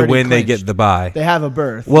 But if they've they already win, they clinched. get the bye. They have a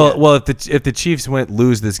berth. Well, yeah. well, if the Chiefs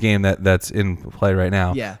lose this game that's in play right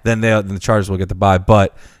now, Yeah. then the Chargers will get the bye.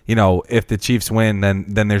 But if the Chiefs win,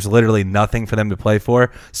 then there's literally nothing for them to play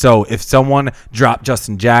for. So if someone dropped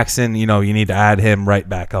Justin Jackson, you need to add him right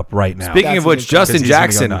back up right now. Speaking That's of a which, good call. Justin 'Cause he's gonna go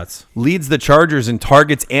Jackson nuts. leads the Chargers in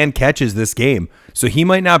targets and catches this game. So he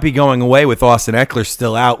might not be going away with Austin Eckler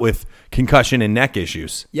still out with concussion and neck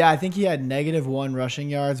issues. Yeah, I think he had -1 rushing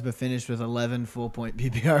yards, but finished with 11 full-point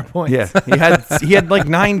PPR points. Yeah, he had like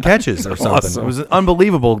 9 catches or something. Awesome. It was an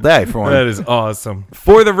unbelievable day for him. That is awesome.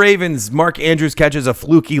 For the Ravens, Mark Andrews catches a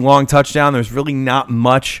fluky long touchdown. There's really not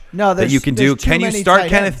much No, that you can do. there's too Can you many start tight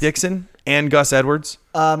Kenneth ends. Dixon and Gus Edwards?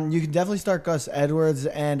 You can definitely start Gus Edwards,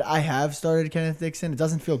 and I have started Kenneth Dixon. It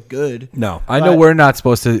doesn't feel good. No. I know But- we're not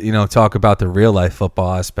supposed to, talk about the real life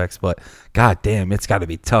football aspects, but god damn, it's got to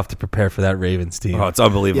be tough to prepare for that Ravens team. Oh, it's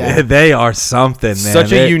unbelievable. Yeah. They are something, man. Such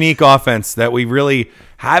a They- unique offense that we really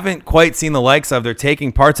haven't quite seen the likes of. They're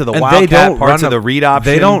taking parts of the and wildcat, parts of the read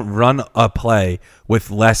option. They don't run a play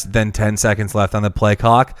with less than 10 seconds left on the play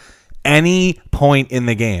clock. Any point in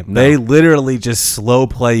the game, they literally just slow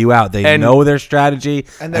play you out. They And- know their strategy,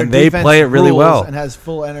 And and, their they defense play it really rules well. and has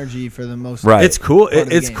full energy for the most. Right. It's cool. part of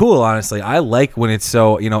the It's game. cool, honestly. I like when it's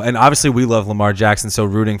so, and obviously we love Lamar Jackson, so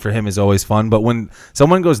rooting for him is always fun. But when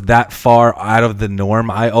someone goes that far out of the norm,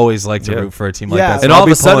 I always like to Yeah. root for a team like Yeah. that. So And I'll all of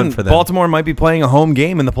be a sudden, pulling for them. Baltimore might be playing a home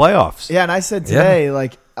game in the playoffs. Yeah, and I said today,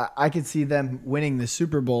 like I could see them winning the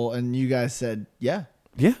Super Bowl, and you guys said, yeah.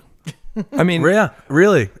 Yeah. I mean, Yeah,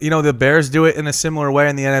 really. The Bears do it in a similar way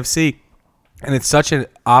in the NFC, and it's such an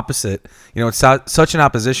opposite. It's such an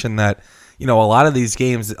opposition that a lot of these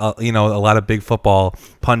games, a lot of big football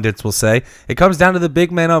pundits will say it comes down to the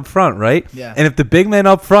big men up front, right? Yeah. And if the big men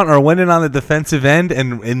up front are winning on the defensive end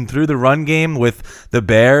and through the run game with the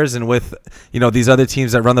Bears and with these other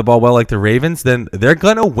teams that run the ball well like the Ravens, then they're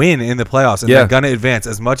gonna win in the playoffs and Yeah. they're gonna advance.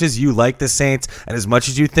 As much as you like the Saints and as much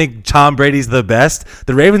as you think Tom Brady's the best,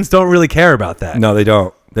 the Ravens don't really care about that. no, they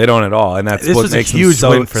don't. They don't at all. And that's This what was a makes huge them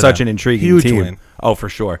win for such them. an intriguing Huge team. win. Oh, for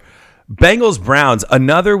sure. Bengals Browns,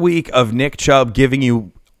 another week of Nick Chubb giving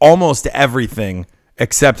you almost everything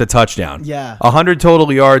except a touchdown. Yeah. 100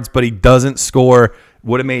 total yards, but he doesn't score.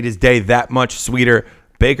 would have made his day that much sweeter.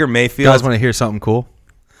 Baker You Mayfield. guys want to hear something cool?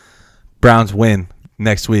 Browns win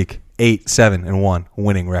next week. 8-7-1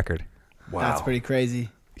 winning record. That's pretty crazy.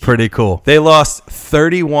 Pretty cool. They lost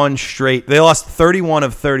 31 straight. They lost 31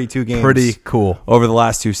 of 32 games. Pretty cool. over the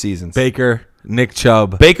last 2 seasons. Baker, Nick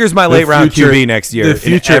Chubb. Baker's my The late round future- QB next year. The in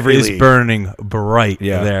future every is league. burning bright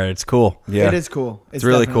Yeah. there. It's cool. Yeah. It is cool. It's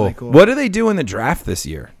really definitely cool. What do they do in the draft this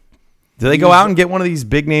year? Do they go out and get one of these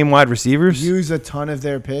big name wide receivers? Use a ton of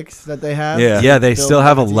their picks that they have. Yeah. Yeah, they Build still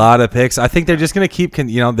have a that team. lot of picks. I think they're just going to keep,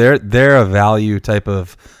 they're a value type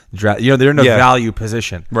of draft. They're in a Yeah. value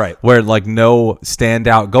position. Right. Where like no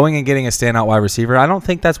standout, going and getting a standout wide receiver. I don't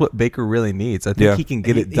think that's what Baker really needs. I think Yeah. he can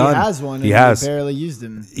get it He done. has one. And He has. They barely used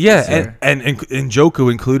him. Yeah, this year. and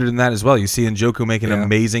Njoku included in that as well. You see Njoku make an Yeah.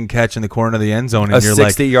 amazing catch in the corner of the end zone, and A you're like,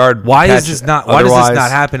 60-yard why catch is this not? Why does this otherwise.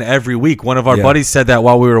 not happen every week? One of our Yeah. buddies said that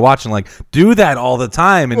while we were watching, like, do that all the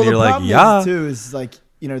time, and Well, you're the like, problem yeah, is, too, is like,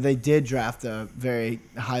 they did draft a very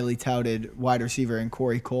highly touted wide receiver in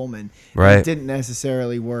Corey Coleman. Right. It didn't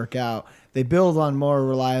necessarily work out. They build on more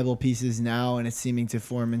reliable pieces now, and it's seeming to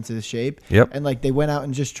form into the shape. Yep. And like they went out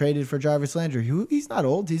and just traded for Jarvis Landry. He's not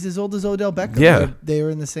old. He's as old as Odell Beckham. Yeah. They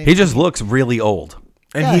were in the same. He just looks really old.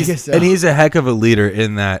 and Yeah, I he's guess so. and he's a heck of a leader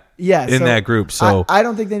in that that group. So I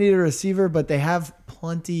don't think they need a receiver, but they have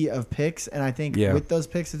plenty of picks, and I think Yeah. with those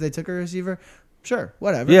picks, if they took a receiver, sure,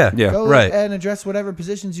 whatever. Yeah, Go right. and address whatever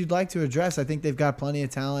positions you'd like to address. I think they've got plenty of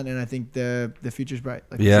talent, and I think the future's bright.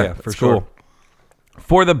 Like yeah, Yeah, for that's sure. cool.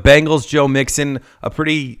 For the Bengals, Joe Mixon, a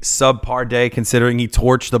pretty subpar day considering he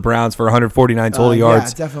torched the Browns for 149 total yeah,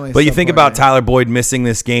 yards. definitely a But you think subpar about day. Tyler Boyd missing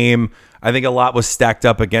this game. I think a lot was stacked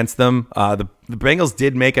up against them. The Bengals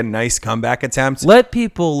did make a nice comeback attempt. Let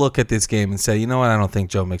people look at this game and say, you know what? I don't think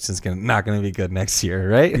Joe Mixon's not going to be good next year,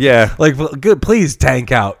 right? Yeah. like good. Please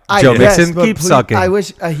tank out I Joe guess, Mixon. but Keep please- sucking. I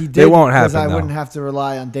wish he did. won't because happen, I though. wouldn't have to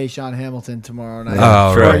rely on Deshaun Hamilton tomorrow night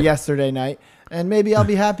Oh, or right. yesterday night. And maybe I'll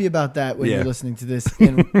be happy about that when Yeah. you're listening to this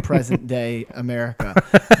in present day America.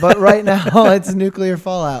 But right now, it's nuclear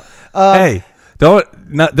fallout. Hey, don't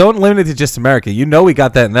limit it to just America. You know we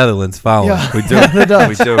got that Netherlands following. Yeah. We do. The Dutch.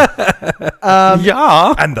 We do.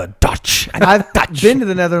 Yeah. And the Dutch. I've been to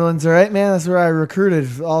the Netherlands, all right, man. That's where I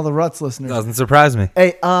recruited all the Ruts listeners. Doesn't surprise me.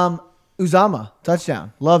 Hey, Uzama,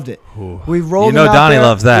 touchdown. Loved it. We rolled You know him out Donnie there.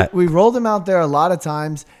 loves that. We rolled him out there a lot of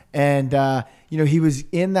times, and he was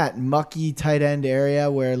in that mucky tight end area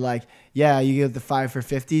where, like, yeah, you get the 5 for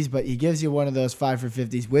 50s, but he gives you one of those 5 for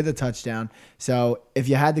 50s with a touchdown. So if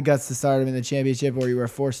you had the guts to start him in the championship, or you were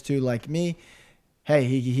forced to, like me, hey,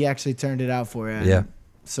 he actually turned it out for you. Yeah.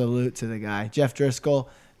 Salute to the guy, Jeff Driscoll.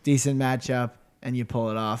 Decent matchup, and you pull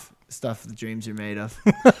it off. Stuff the dreams are made of.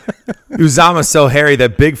 Uzama's so hairy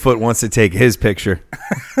that Bigfoot wants to take his picture.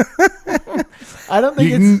 I don't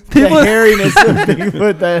think it's the hairiness of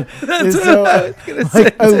Bigfoot that is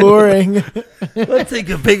so alluring. Let's take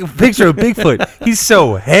a big picture of Bigfoot. He's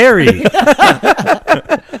so hairy.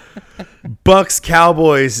 Bucks,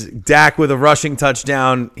 Cowboys, Dak with a rushing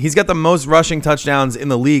touchdown. He's got the most rushing touchdowns in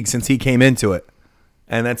the league since he came into it.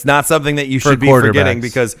 And that's not something that you For should be forgetting quarterbacks.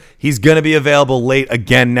 because he's going to be available late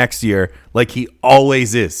again next year like he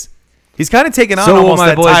always is. He's kind of taken on almost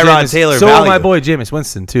that Tyrod Taylor So will value. my boy Jameis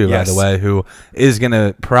Winston too, Yes. by the way, who is going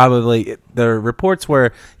to probably. The reports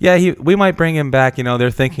were, we might bring him back.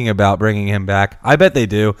 They're thinking about bringing him back. I bet they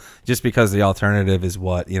do, just because the alternative is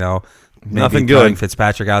what maybe Nothing throwing good.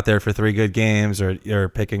 Fitzpatrick out there for 3 good games, or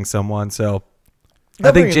picking someone. So They'll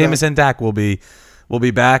I think bring him Jameis back. and Dak will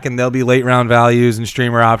be back, and they'll be late round values and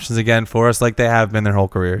streamer options again for us, like they have been their whole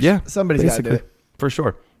careers. Yeah, Somebody's got to do basically. it. For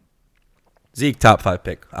sure. Zeke top 5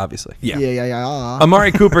 pick, obviously. Yeah.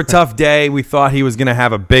 Amari Cooper, tough day. We thought he was going to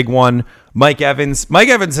have a big one. Mike Evans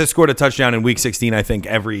has scored a touchdown in week 16, I think,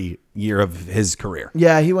 every year of his career.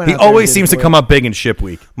 Yeah, he went. He out there and always did seems to for come it. up big in ship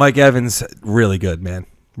week. Mike Evans, really good, man.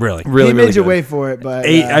 Really. Really, He really made you good. wait for it, but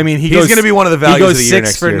He He's goes gonna be one of the values He goes of the year 6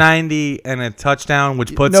 next for year. 90 and a touchdown,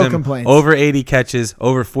 which puts No him complaints. over 80 catches,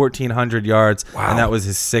 over 1,400 yards, Wow. and that was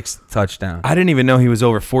his 6th touchdown. I didn't even know he was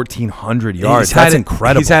over 1,400 yards. He's had That's it-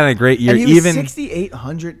 incredible. He's had a great year. and he was Even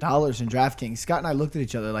 $6,800 in DraftKings. Scott and I looked at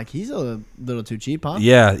each other like he's a little too cheap, huh?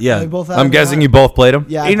 yeah. We both had I'm him guessing high. you both played him.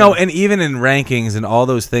 Yeah, I You know, think- and even in rankings and all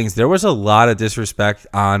those things, there was a lot of disrespect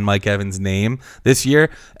on Mike Evans' name this year,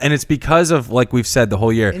 and it's because of, like we've said the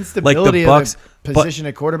whole year, like Instability the of Bucks. position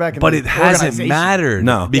at quarterback. And But the it hasn't organization. mattered.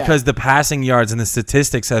 No. Because the passing yards and the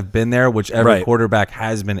statistics have been there, whichever Right. quarterback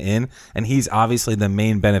has been in. And he's obviously the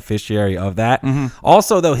main beneficiary of that. Mm-hmm.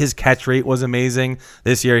 Also, though, his catch rate was amazing.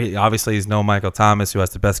 This year, obviously, he's no Michael Thomas, who has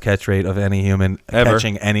the best catch rate of any human Ever.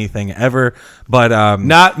 catching anything ever. But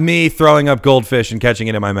Not me throwing up goldfish and catching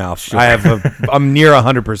it in my mouth. I'm near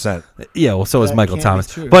 100%. yeah, well, so is That Michael can't be Thomas.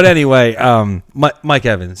 true. But anyway, Mike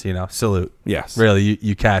Evans, salute. Yes. Really,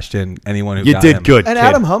 you cashed in anyone who You got did him. good. And kid.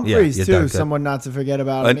 Adam Humphries you too, done good. someone not to forget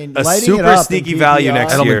about. I mean, A lighting super it up in sneaky PPR. value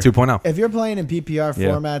next Edelman year. 2.0. If you're playing in PPR Yeah.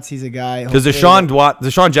 formats, he's a guy. Because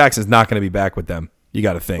Deshaun Jackson's not going to be back with them. You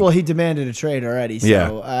got to think. Well, he demanded a trade already, so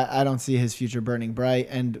Yeah. I don't see his future burning bright.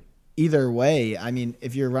 And either way, I mean,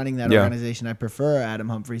 if you're running that Yeah. organization, I prefer Adam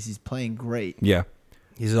Humphries. He's playing great. yeah.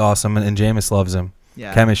 He's awesome, and Jameis loves him.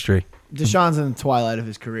 Yeah. Chemistry. Deshaun's in the twilight of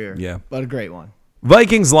his career. Yeah. But a great one.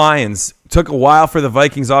 Vikings-Lions. Took a while for the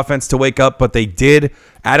Vikings offense to wake up, but they did.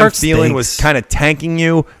 Adam Kirk Thielen stinks. was kind of tanking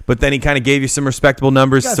you, but then he kind of gave you some respectable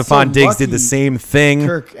numbers. Got Stephon so Diggs did lucky. the same thing.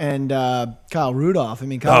 Kirk and Kyle Rudolph. I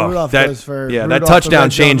mean, Kyle Rudolph that, goes for yeah, Rudolph that touchdown the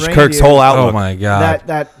Red Zone changed Kirk's reindeer. whole outlook. Oh my God.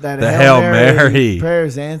 That The Hail Mary.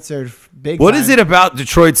 prayers answered big What time. is it about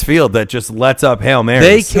Detroit's field that just lets up Hail Marys?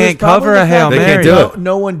 They It was can't probably cover the a Hail fact that They can't Mary. do it.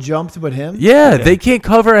 No one jumped but him. Yeah, they can't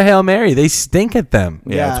cover a Hail Mary. They stink at them.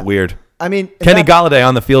 Yeah, Yeah. it's weird. I mean, Kenny Galladay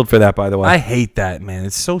on the field for that, by the way. I hate that, man.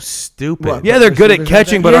 It's so stupid. What? yeah, they're good at Receivers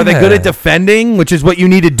catching, out but there? are they good Yeah. at defending, which is what you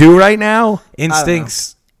need to do right now?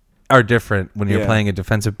 Instincts are different when you're Yeah. playing a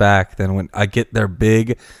defensive back than when I get they're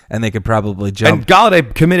big and they could probably jump. And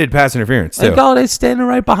Galladay committed pass interference, too. And Galladay's standing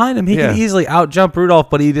right behind him. He Yeah. can easily out jump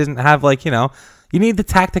Rudolph, but he doesn't have you need the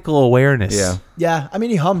tactical awareness. Yeah. Yeah, I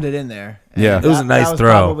mean, he hummed it in there. Yeah. And It was a nice that was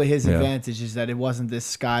throw. Probably his Yeah. advantage is that it wasn't this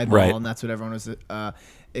sky ball, Right. and that's what everyone was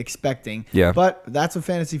expecting. Yeah. But that's what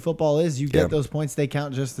fantasy football is. You get Yeah. those points; they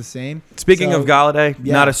count just the same. Speaking So, of Galladay,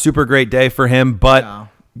 yeah. not a super great day for him, but No.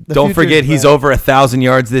 The don't future's forget he's bright. over 1,000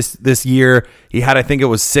 yards this year. He had, I think it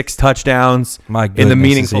was 6 touchdowns My in the goodness, is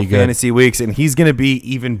meaningful he good. fantasy weeks, and he's going to be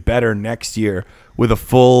even better next year with a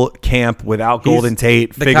full camp without Golden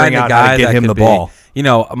Tate, the figuring kind of out how guy to get that him could the be- ball.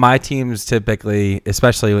 My teams typically,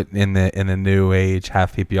 especially in the new age,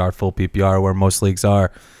 half PPR, full PPR, where most leagues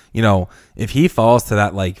are, if he falls to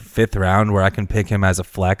that 5th round where I can pick him as a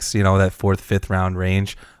flex, that 4th, 5th round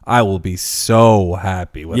range, I will be so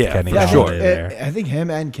happy with Yeah, Kenny for Yeah, Galladay sure. there. I think him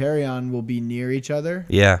and Carrion will be near each other.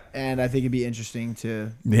 Yeah. And I think it'd be interesting to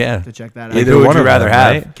Yeah. check that out. Either Who would one you of rather them,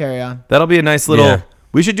 have? right? Carry on. That'll be a nice little. Yeah.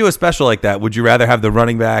 We should do a special like that. Would you rather have the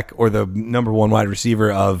running back or the number 1 wide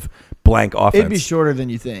receiver of blank offense? It'd be shorter than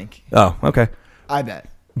you think. Oh, okay. I bet.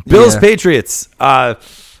 Bills Yeah. Patriots.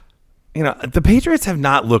 The Patriots have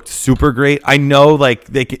not looked super great. I know,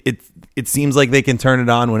 it seems like they can turn it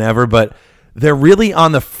on whenever, but they're really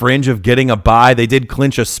on the fringe of getting a bye. They did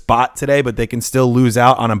clinch a spot today, but they can still lose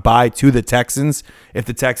out on a bye to the Texans if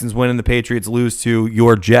the Texans win and the Patriots lose to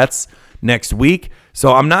your Jets next week.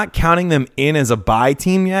 So I'm not counting them in as a bye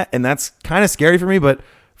team yet, and that's kind of scary for me. But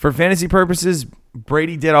for fantasy purposes,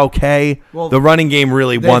 Brady did okay. Well, the running game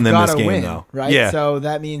really won them this gotta game, win, though. right? Yeah. So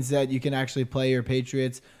that means that you can actually play your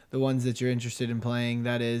Patriots, the ones that you're interested in playing.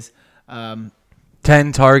 That is,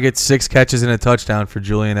 10 targets, 6 catches, and a touchdown for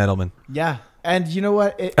Julian Edelman. yeah. And you know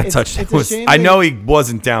what? That touchdown it's a was. shame I they- know he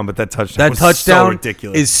wasn't down, but that touchdown That was touchdown so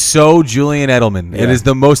ridiculous. is so Julian Edelman. Yeah. It is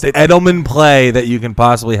the most Edelman play that you can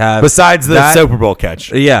possibly have. Besides the That- Super Bowl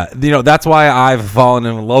catch. Yeah, that's why I've fallen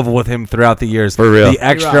in love with him throughout the years. For real. The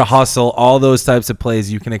extra rocks. hustle, all those types of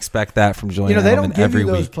plays, you can expect that from Julian They Edelman don't give every you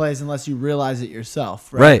those week. plays unless you realize it yourself,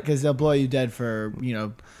 right? Right. Because they'll blow you dead for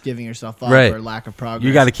giving yourself up Right. or lack of progress.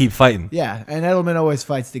 You got to keep fighting. Yeah, and Edelman always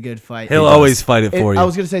fights the good fight. He'll always fight it for you. I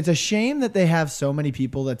was gonna say it's a shame that they have so many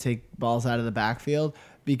people that take balls out of the backfield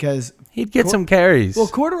because He'd get some carries. well,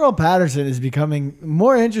 Cordarrelle Patterson is becoming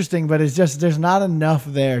more interesting, but it's just there's not enough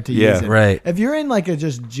there to Yeah, use him. right. If you're in like a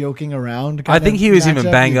just joking around, I think he was even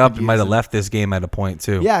matchup, banged you up could and might use have him. left this game at a point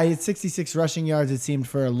too. Yeah, he had 66 rushing yards. It seemed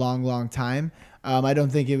for a long, long time. I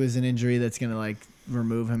don't think it was an injury that's gonna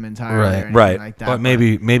remove him entirely or Right, anything right. like that. But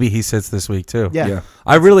maybe he sits this week too. Yeah. Yeah.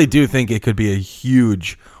 I really do think it could be a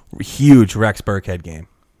huge Rex Burkhead game.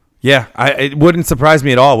 Yeah, it wouldn't surprise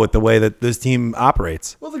me at all with the way that this team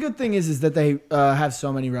operates. Well, the good thing is that they have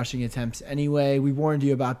so many rushing attempts anyway. We warned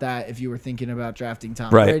you about that if you were thinking about drafting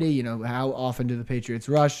Tom Right. Brady. How often do the Patriots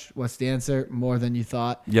rush? What's the answer? More than you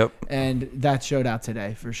thought. Yep. And that showed out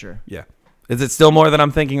today for sure. Yeah. Is it still more than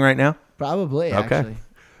I'm thinking right now? Probably, Okay. actually.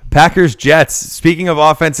 Packers Jets. Speaking of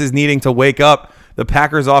offenses needing to wake up, the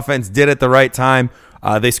Packers offense did at the right time.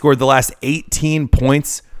 They scored the last 18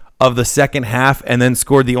 points of the second half and then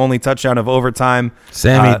scored the only touchdown of overtime.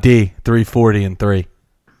 Sammy D, 340 and 3.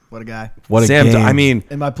 What a guy. What a Sam, game. I mean,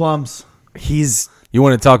 In my plums. he's you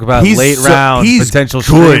want to talk about he's late so- round he's potential good,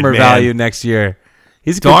 streamer man. value next year.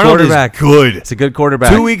 He's a good Darnold quarterback. is good. It's a good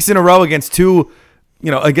quarterback. 2 weeks in a row against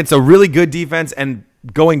against a really good defense and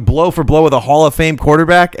going blow for blow with a Hall of Fame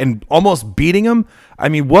quarterback and almost beating him. I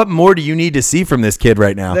mean, what more do you need to see from this kid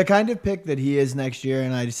right now? The kind of pick that he is next year,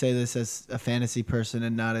 and I say this as a fantasy person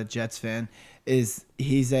and not a Jets fan, is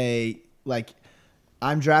he's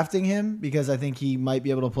I'm drafting him because I think he might be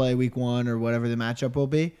able to play week 1 or whatever the matchup will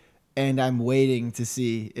be, and I'm waiting to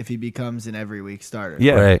see if he becomes an every week starter.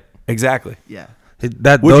 Yeah, Right. exactly. Yeah. Would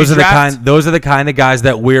Those you are the draft- kind of guys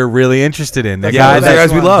that we're really interested in. The Yeah, guys those are that,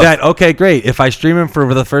 guys we love. That, okay, great. If I stream him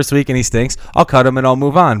for the first week and he stinks, I'll cut him and I'll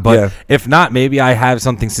move on. But Yeah. if not, maybe I have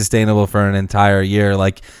something sustainable for an entire year.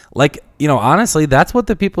 Honestly, that's what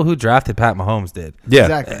the people who drafted Pat Mahomes did. Yeah.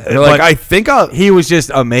 Exactly. They're like, I think He was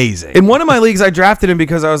just amazing. in one of my leagues, I drafted him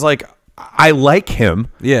because I was like, I like him.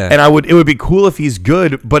 Yeah. And it would be cool if he's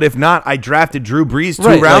good, but if not, I drafted Drew Brees two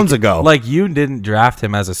Right, rounds like- ago. Like you didn't draft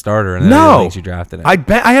him as a starter in any no. leagues you drafted him. I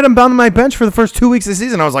had him bound on my bench for the first 2 weeks of the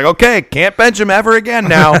season. I was like, okay, can't bench him ever again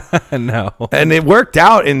now. No. And it worked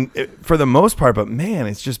out for the most part, but man,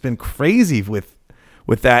 it's just been crazy with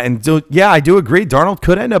that. And so, yeah, I do agree. Darnold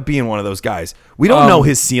could end up being one of those guys. We don't know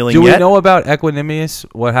his ceiling Do yet. we know about Equanimous?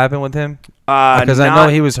 What happened with him? Because I know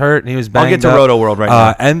not- he was hurt and he was I'll banged get to up. Roto World right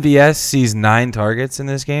now. MVS sees 9 targets in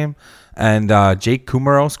this game, and Jake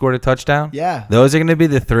Kumaro scored a touchdown. Yeah. Those are going to be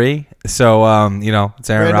the 3. So, it's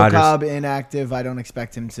Aaron Randall Rodgers. Cobb inactive. I don't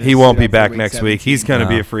expect him to. He won't suit be up for back week next week. 17. He's going to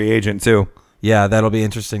be No. a free agent too. Yeah, that'll be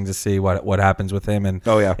interesting to see what happens with him. And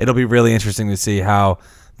Oh, yeah. it'll be really interesting to see how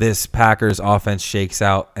this Packers offense shakes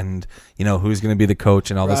out, and who's going to be the coach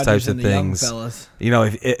and all those Rodgers types of and the young things. fellas.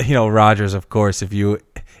 Rodgers, of course, if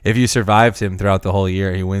you survived him throughout the whole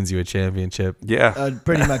year, he wins you a championship. Yeah.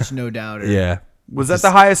 Pretty much no doubt. Yeah. Was that the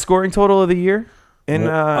highest scoring total of the year in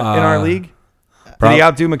our league? Did prob- he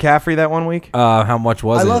outdo McCaffrey that 1 week? How much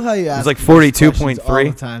was I it? love how you ask like these questions 42.3.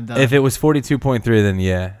 all the time, Don. If it was 42.3, then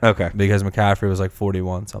yeah. Okay. Because McCaffrey was like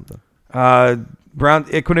 41 something.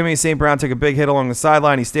 Equanimous St. Brown took a big hit along the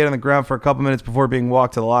sideline. He stayed on the ground for a couple minutes before being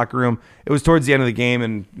walked to the locker room. It was towards the end of the game,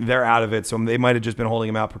 and they're out of it, so they might have just been holding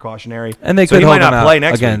him out precautionary. And they so could he hold might him not out play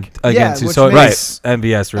next again, week. again Yeah, too. which So it makes makes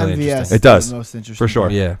MVS really MVS interesting. It does, the most interesting for sure.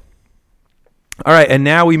 one. Yeah. All right, and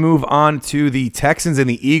now we move on to the Texans and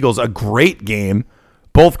the Eagles. A great game.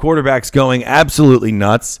 Both quarterbacks going absolutely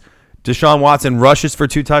nuts. Deshaun Watson rushes for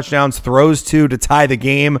 2 touchdowns, throws 2 to tie the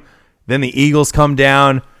game. Then the Eagles come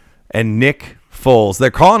down, and Nick Foles. They're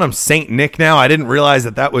calling him Saint Nick now. I didn't realize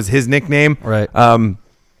that was his nickname. Right.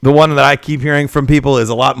 The one that I keep hearing from people is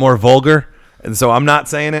a lot more vulgar, and so I'm not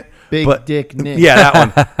saying it. Big but, Dick Nick. Yeah,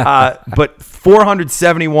 that one. But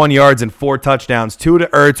 471 yards and 4 touchdowns, 2 to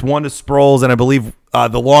Ertz, 1 to Sproles, and I believe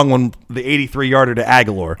the long one, the 83-yarder to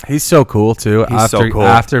Aguilar. He's so cool too. He's so cool.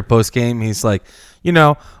 After post game, he's like,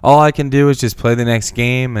 all I can do is just play the next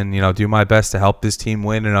game and do my best to help this team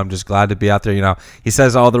win, and I'm just glad to be out there. He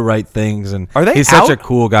says all the right things, and Are they he's out? such a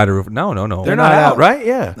cool guy to root. No. They're not out, right?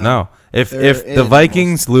 Yeah. No. If They're in the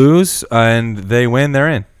Vikings lose and they win, they're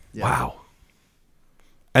in. Yeah. Wow.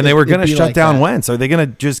 And they were going to It'd be shut like down that. Wentz. Are they going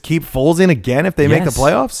to just keep Foles in again if they make the Yes.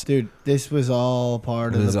 playoffs? Dude, this was all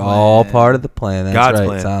part It of was the plan. all part of the plan. That's God's right,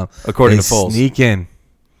 plan, Tom. according They to Foles. Sneak in.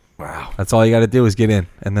 Wow. That's all you got to do is get in,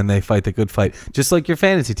 and then they fight the good fight. Just like your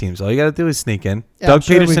fantasy teams, all you got to do is sneak in. Yeah, Doug I'm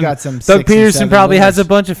sure we Peterson. got some 6 Doug and Peterson 7 probably has a winners.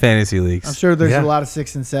 bunch of fantasy leagues. I'm sure there's Yeah. a lot of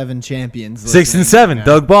 6 and 7 champions. 6 and listening 7. right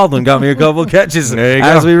now. Doug Baldwin got me a couple catches There you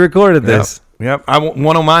as go. we recorded this. Yep.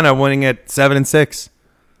 One of mine, I'm winning at 7 and 6.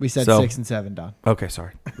 We said So- 6 and 7, Don. Okay,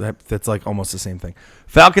 sorry. That's like almost the same thing.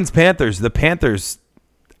 Falcons, Panthers. The Panthers,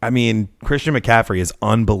 Christian McCaffrey is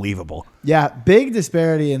unbelievable. Yeah, big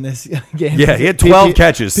disparity in this game. Yeah, he had 12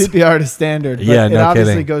 catches. PPR to standard. But Yeah, it no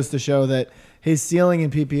obviously kidding. goes to show that his ceiling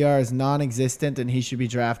in PPR is non-existent, and he should be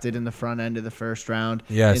drafted in the front end of the first round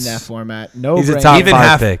Yes. in that format. No, He's a brainer. top Even 5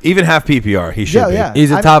 half, pick. even half PPR, he should Yeah, be. yeah.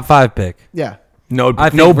 He's a I'm- top 5 pick. Yeah, No, I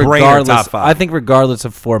think no brainer regardless- top 5. I think regardless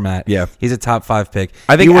of format, Yeah. he's a top 5 pick.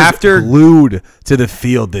 I think he was after- glued to the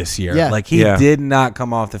field this year. Yeah. Like he Yeah. did not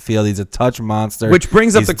come off the field. He's a touch monster. Which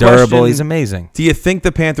brings up He's the durable. question- He's amazing. Do you think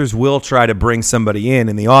the Panthers will try to bring somebody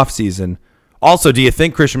in the offseason? Also, do you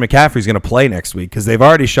think Christian McCaffrey's going to play next week? Because they've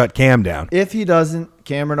already shut Cam down. if he doesn't,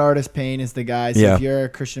 Cameron Artis-Payne is the guy. So Yeah. if you're a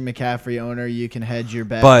Christian McCaffrey owner, you can hedge your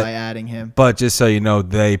bet But- by adding him. But just so you know,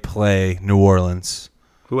 they play New Orleans.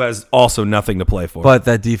 Who has also nothing to play for. But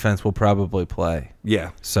that defense will probably play.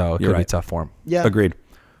 yeah, So it You're could be right. tough for him. Yeah, agreed.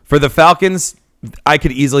 For the Falcons, I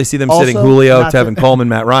could easily see them Also, sitting Julio, not to- Tevin Coleman,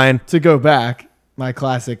 Matt Ryan. To go back, my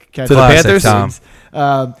classic catch To the Classic, Panthers?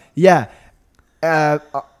 Tom.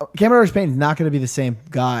 Cameron Artis-Payne is not going to be the same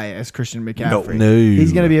guy as Christian McCaffrey. No.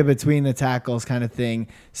 He's going to be a between the tackles kind of thing.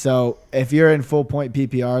 So if you're in full point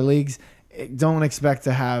PPR leagues, don't expect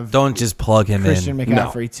to have Don't just plug him Christian in.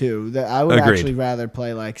 McCaffrey too. I would Agreed. actually rather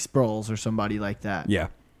play like Sproles or somebody like that. Yeah.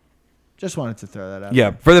 Just wanted to throw that out.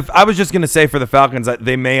 Yeah. I was just going to say for the Falcons,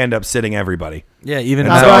 they may end up sitting everybody. Yeah, even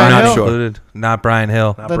Not Matt Brian Ryan Hill. included. Not Brian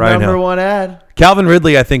Hill. The Brian number Hill. one ad. Calvin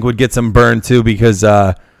Ridley, I think, would get some burn too because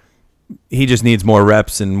he just needs more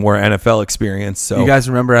reps and more NFL experience. So You guys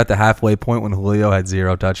remember at the halfway point when Julio had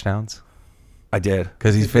 0 touchdowns? I did,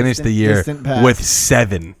 Because he The finished the distant- year distant pass. with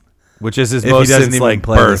 7. which is his If most he doesn't since even like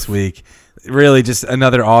play birth. this week. Really just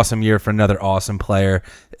another awesome year for another awesome player.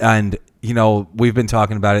 And, you know, we've been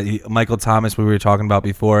talking about it. Michael Thomas, we were talking about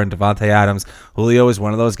before, and Devontae Adams. Julio is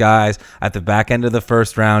one of those guys at the back end of the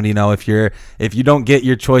first round. You know, if you don't get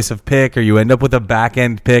your choice of pick or you end up with a back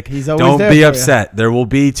end pick, He's always don't there be for you. upset. There will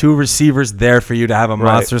be 2 receivers there for you to have a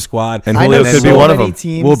monster squad. And I Julio know could be so one of many them.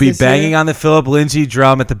 teams We'll be this banging year. on the Philip Lindsay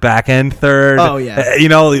drum at the back end third. Oh, yeah. You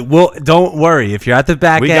know, don't worry. If you're at the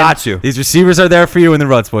back We end, got you. These receivers are there for you, and the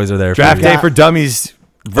Ruts boys are there Draft for you. day for Dummies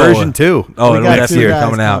version 2. Oh, We and got next 2 year guys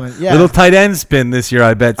coming out. coming. Yeah. Little tight end spin this year,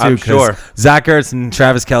 I bet, too. I'm 'cause sure. Zach Ertz and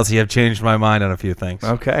Travis Kelce have changed my mind on a few things.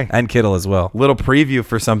 Okay. And Kittle as well. Little preview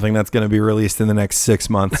for something that's going to be released in the next 6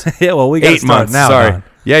 months. Yeah, well, we got 8 months. now. Sorry. Don.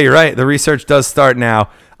 Yeah, you're right. The research does start now.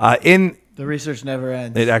 The research never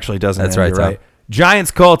ends. It actually doesn't. That's end, right, you're Tom. right.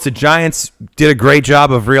 Giants Colts. The Giants did a great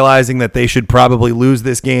job of realizing that they should probably lose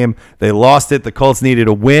this game. They lost it. The Colts needed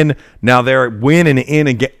a win. Now they're winning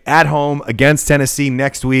at home against Tennessee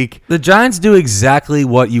next week. The Giants do exactly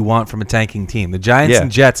what you want from a tanking team. The Giants Yeah.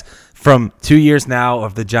 and Jets, from 2 years now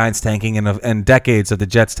of the Giants tanking and decades of the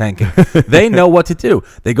Jets tanking, they know what to do.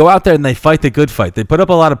 They go out there and they fight the good fight. They put up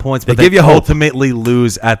a lot of points, but They give you hope. ultimately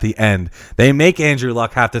lose at the end. They make Andrew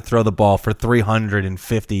Luck have to throw the ball for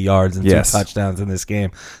 350 yards and Yes. 2 touchdowns in this game,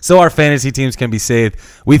 so our fantasy teams can be saved.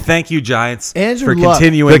 We thank you, Giants, Andrew for Luck,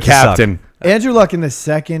 continuing The to suck. captain. Andrew Luck in the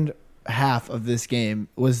second half of this game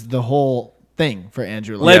was the whole thing for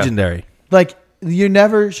Andrew Luck. Legendary. Like, you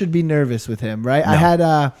never should be nervous with him, right? I had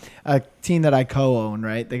a team that I co-own,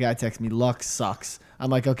 right? The guy texts me, Luck sucks. I'm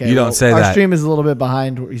like, okay. You don't say our that. stream is a little bit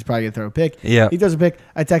behind. He's probably going to throw a pick. Yeah. He throws a pick.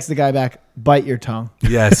 I text the guy back, bite your tongue.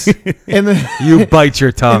 Yes. In the, You bite your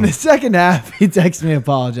in tongue. the second half, he texts me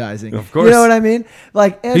apologizing. Of course. You know what I mean?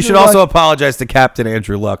 Like, Andrew You should Luck, also apologize to Captain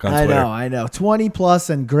Andrew Luck on Twitter. I know. 20 plus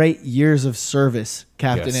and great years of service,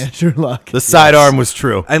 Captain Yes. Andrew Luck. The sidearm was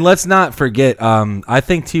true. And let's not forget, I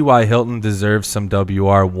think T.Y. Hilton deserves some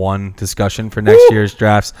WR1 discussion for next year's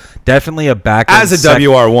drafts. Definitely a back As a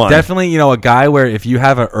WR1. Definitely, you know, a guy where if you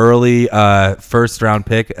have an early first round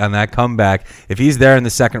pick on that comeback, if he's there in the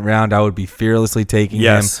second round, I would be fearlessly taking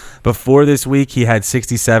Yes. him. Before this week, he had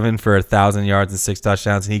 67 for 1,000 yards and 6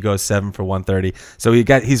 touchdowns, and he goes 7 for 130. So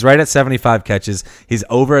he's right at 75 catches. He's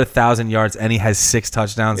over 1,000 yards, and he has 6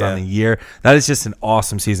 touchdowns on Yeah. the year. That is just an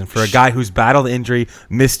awesome season for a guy who's battled injury,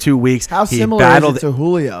 missed 2 weeks. How He similar battled is it to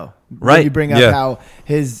Julio? Right. When you bring up Yeah. how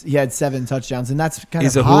he had 7 touchdowns, and that's kind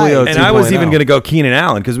He's of a high. Julio And I was 2.0. even going to go Keenan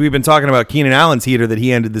Allen because we've been talking about Keenan Allen's heater that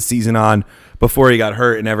he ended the season on before he got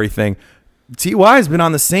hurt and everything. T.Y. has been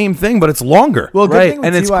on the same thing, but it's longer. Well, good Right, thing with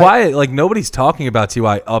and it's T.Y. quiet. Like nobody's talking about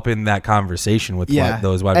Ty up in that conversation with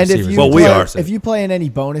those wide and receivers. If you Well, we play, are. If you play in any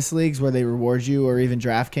bonus leagues where they reward you, or even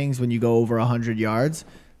DraftKings when you go over 100 yards,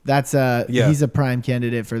 that's he's a prime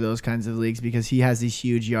candidate for those kinds of leagues because he has these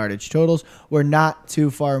huge yardage totals. We're not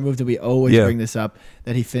too far removed, and we always Yeah. bring this up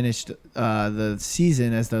that he finished the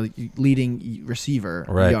season as the leading receiver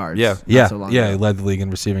in Right. yards. Yeah. not yeah, so long yeah, ago. he led the league in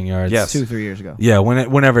receiving yards. Yes. 2-3 years ago. Yeah,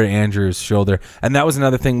 whenever Andrew's shoulder, and that was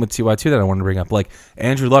another thing with Ty too that I wanted to bring up. Like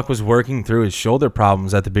Andrew Luck was working through his shoulder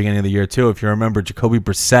problems at the beginning of the year too. If you remember, Jacoby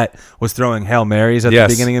Brissett was throwing Hail Marys at Yes.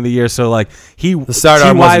 the beginning of the year, so like the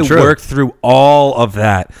sidearm wasn't true. worked through all of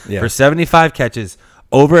that Yeah. for 75 catches,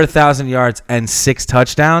 over 1,000 yards, and 6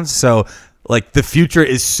 touchdowns. So like the future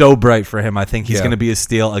is so bright for him. I think he's Yeah. going to be a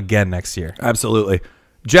steal again next year. Absolutely.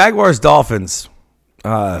 Jaguars, Dolphins.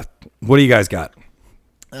 What do you guys got?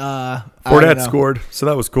 I don't Fournette know. scored, so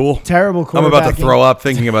that was cool. Terrible quarterbacking. I'm about to throw up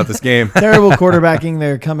thinking about this game. Terrible quarterbacking.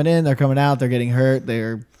 They're coming in. They're coming out. They're getting hurt.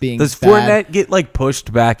 They're being Does bad. Fournette get like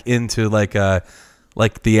pushed back into like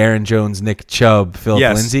the Aaron Jones, Nick Chubb, Philip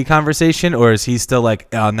Yes. Lindsay conversation, or is he still like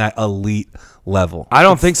on that elite level? I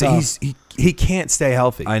don't think so. tough. He can't stay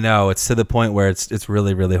healthy. I know it's to the point where it's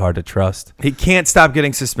really really hard to trust. He can't stop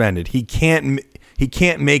getting suspended. He can't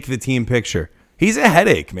make the team picture. He's a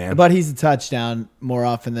headache, man. But he's a touchdown more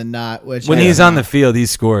often than not. Which When he's on the field, he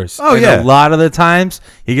scores. Oh, And yeah. a lot of the times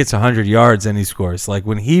he gets 100 yards and he scores. Like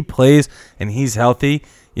when he plays and he's healthy,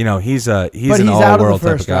 he's but an he's out of the all-world type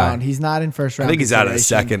of first guy. round. He's not in first round. I think he's out of the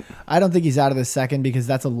consideration. second. I don't think he's out of the second because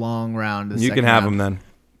that's a long round. You can have him then.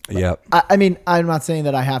 Yep. I mean, I'm not saying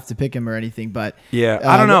that I have to pick him or anything, but Yeah,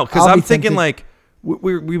 I don't know because I'll I'm be thinking tempted- like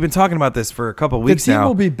we've been talking about this for a couple of weeks team now.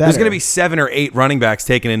 will be There's better. going to be 7 or 8 running backs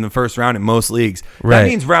taken in the first round in most leagues. That Right.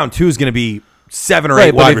 means round 2 is going to be 7 or 8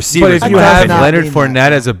 Right, wide but receivers. if in you my does have opinion. not Leonard mean Fournette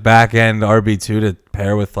that, as a back end RB2 to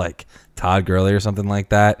pair with like Todd Gurley or something like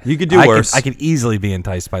that, You could do worse. I could easily be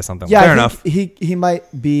enticed by something. yeah, like Fair I enough. think he might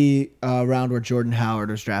be around where Jordan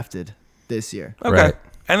Howard was drafted this year. Okay, Right.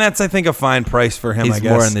 and that's I think a fine price for him. He's I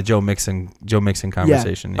guess more in the Joe Mixon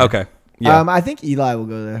conversation. Yeah. Okay, yeah. I think Eli will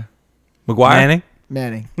go there. McGuire.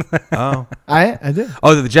 Manning. Oh, I did.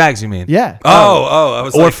 Oh, the Jags, you mean? Yeah. oh, I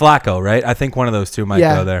was Or like, Flacco, right? I think one of those two might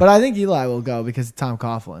yeah, go there. but I think Eli will go because of Tom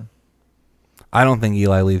Coughlin. I don't think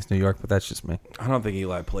Eli leaves New York, but that's just me. I don't think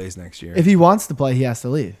Eli plays next year. If he wants to play, he has to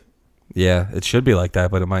leave. Yeah, it should be like that,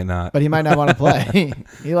 but it might not. But he might not want to play.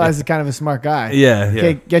 Eli's kind of a smart guy. Yeah. Yeah.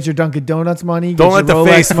 Okay, get your Dunkin' Donuts money. Don't get let the your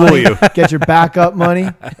face Rolex fool money, you. Get your backup money.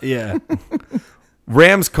 Yeah.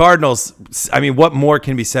 Rams Cardinals. I mean, what more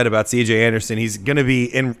can be said about C.J. Anderson? He's going to be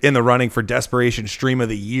in the running for desperation stream of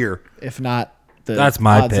the year. If not, the That's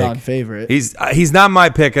my odds-on pick. favorite. He's not my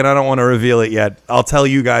pick, and I don't want to reveal it yet. I'll tell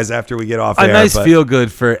you guys after we get off A air, nice but- feel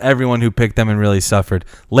good for everyone who picked them and really suffered.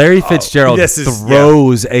 Larry Fitzgerald this is-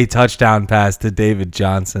 throws a touchdown pass to David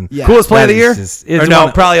Johnson. Yeah. Coolest play of That the year? is just- it's Or no,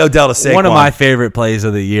 one- probably Odell to Saquon. One of my favorite plays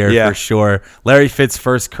of the year Yeah. for sure. Larry Fitz's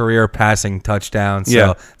first career passing touchdown. So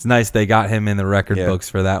Yeah. it's nice they got him in the record Yeah. books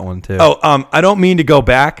for that one too. Oh, I don't mean to go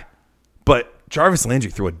back, but Jarvis Landry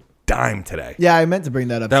threw a dime today. Yeah, I meant to bring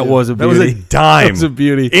that up. that too. was a That beauty. was a dime. That was a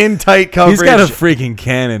beauty. In tight coverage. He's got a freaking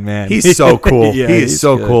cannon, man. He's so cool. Yeah, he is he's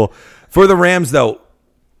so good. cool. For the Rams, though,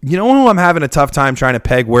 you know who I'm having a tough time trying to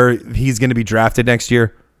peg where he's going to be drafted next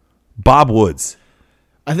year? Bob Woods.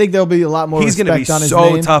 I think there'll be a lot more He's going respect to be on his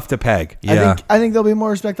so name. tough to peg. Yeah. I think there'll be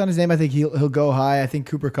more respect on his name. I think he'll go high. I think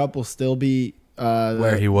Cooper Kupp will still be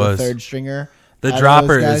Where he was. the third stringer. The out of dropper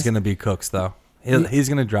those guys. is going to be Cooks though. He's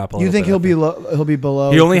going to drop a little. You think bit, I he'll be below?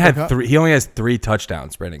 He only Cooper had Kupp? 3. He only has 3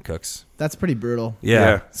 touchdowns. Brandon Cooks. That's pretty brutal.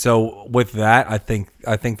 Yeah. So with that, I think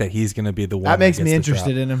that he's going to be the one That makes gets me the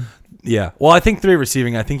interested drop. in him. Yeah. Well, I think 3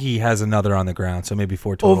 receiving. I think he has another on the ground, so maybe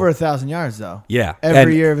 4 total. Over 1,000 yards though. Yeah. Every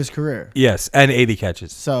And- year of his career. Yes, and 80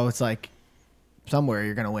 catches. So it's like somewhere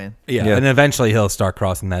you're gonna win. Yeah. Yeah. And eventually he'll start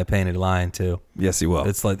crossing that painted line too. Yes, he will.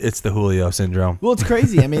 It's the Julio syndrome. Well, it's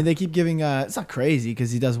crazy. I mean, they keep giving. It's not crazy because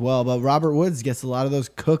he does well, but Robert Woods gets a lot of those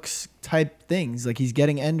Cooks type things. Like he's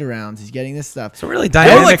getting end arounds. He's getting this stuff. So really There were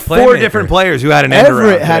dynamic like 4 playmaker. different players who had an end around.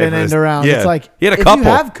 Everett had today an for end this. around. Yeah. It's like he had a if couple. you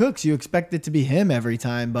have Cooks, you expect it to be him every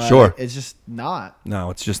time, but Sure. it's just not. No,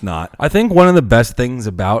 it's just not. I think one of the best things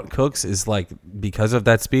about Cooks is like because of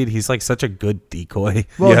that speed, he's like such a good decoy.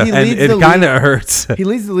 Well, Yeah. he And leads it the kind league. of hurts. He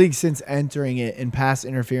leads the league since entering it in pass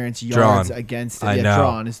interference yards Drawn. against it. I Yeah, know.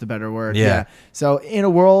 drawn is the better word. Yeah. So in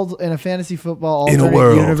a fantasy football In a alternate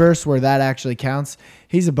world. universe where that actually counts,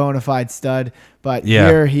 he's a bona fide stud. But Yeah.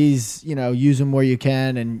 here he's, use him where you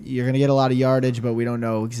can, and you're going to get a lot of yardage, but we don't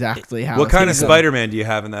know exactly how. What it's kind gonna of go. Spider-Man do you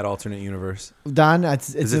have in that alternate universe? Don,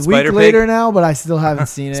 it's Is a it week Spider-Pig? later now, but I still haven't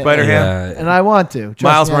seen it. Spider-Ham? And I want to. Trust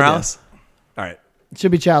Miles me, I do. Morales? All right. It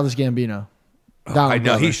should be Childish Gambino. I Donald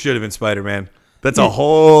know. He Glover. should have been Spider-Man. That's a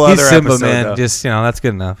whole He's other Simba, episode, man. though. Just that's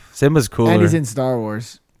good enough. Simba's cooler. And he's in Star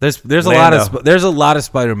Wars. There's a lot Lando. of there's a lot of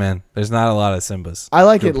Spider-Man. There's not a lot of Simbas. I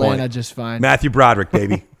like Good Atlanta point. just fine. Matthew Broderick,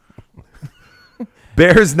 baby.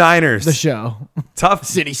 Bears Niners. The show. Tough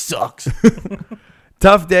City sucks.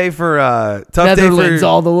 tough day for Netherlands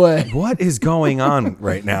all the way. What is going on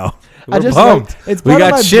right now? I just pumped. it's We part of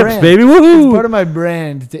got my ships, brand. baby. It's Woohoo! part of my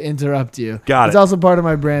brand to interrupt you. Got It's it. also part of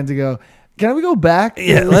my brand to go. Can we go back?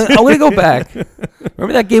 Yeah, I'm gonna go back.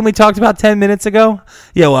 Remember that game we talked about 10 minutes ago?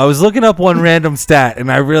 Yeah, well, I was looking up one random stat,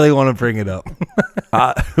 and I really want to bring it up.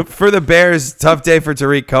 For the Bears, tough day for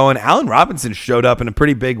Tariq Cohen. Allen Robinson showed up in a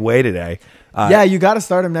pretty big way today. Yeah, you got to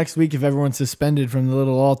start him next week if everyone's suspended from the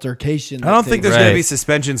little altercation. I don't think there's Right. going to be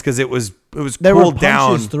suspensions because it was there were cooled down.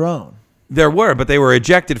 punches thrown. There were, but they were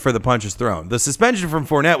ejected for the punches thrown. The suspension from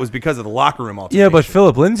Fournette was because of the locker room altercation. Yeah, but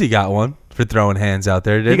Philip Lindsay got one for throwing hands out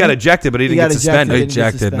there, didn't he got ejected, but he He didn't got get suspended. ejected. Didn't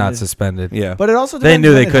get Ejected, not suspended. Yeah, But it also They depends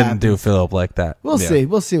knew when they it couldn't do happens. Philip like that. We'll Yeah. see.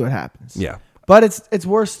 We'll see what happens. yeah. But it's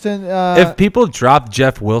worse than If people drop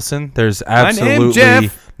Jeff Wilson, there's name's absolutely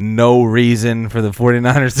Jeff. no reason for the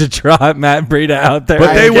 49ers to trot Matt Breida out there.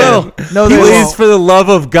 But they again. will. No, they Please, won't. for the love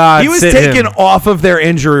of God, He was sit taken him. off of their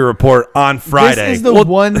injury report on Friday. This is the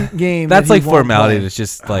one game. That's that he like won't formality play. to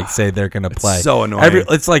just like say they're gonna play. so annoying.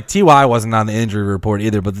 It's like Ty wasn't on the injury report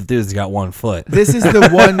either, but the dude's got one foot. This is the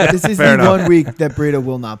one. This is Fair the enough. 1 week that Breida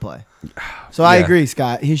will not play. So I Yeah. agree,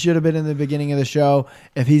 Scott. He should have been in the beginning of the show.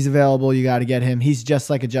 If he's available, you got to get him. He's just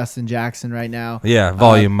like a Justin Jackson right now. Yeah,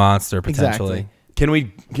 volume monster potentially.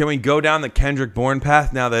 Exactly. Can we go down the Kendrick Bourne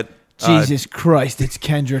path now that Jesus Christ, it's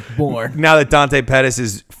Kendrick Bourne. now that Dante Pettis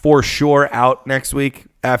is for sure out next week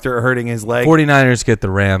after hurting his leg? 49ers get the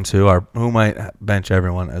Rams, who might bench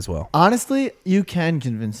everyone as well. Honestly, you can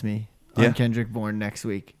convince me Yeah. on Kendrick Bourne next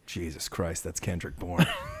week. Jesus Christ, that's Kendrick Bourne.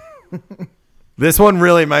 This one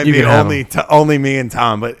really might You be can have only me and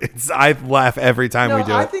Tom, but I laugh every time we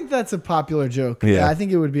do I it. think that's a popular joke. Yeah. I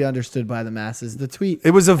think it would be understood by the masses. The tweet. It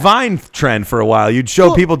was a Vine trend for a while. You'd show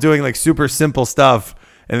Well- people doing like super simple stuff,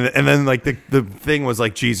 and then like the thing was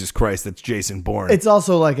like, Jesus Christ, that's Jason Bourne. It's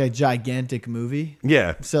also like a gigantic movie.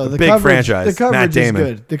 yeah, So a the big coverage, franchise. The coverage Matt is Damon.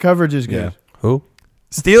 good. The coverage is good. Yeah. Who?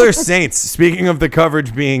 Steelers Saints. Speaking of the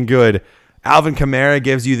coverage being good, Alvin Kamara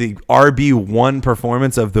gives you the RB1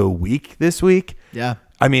 performance of the week this week. Yeah.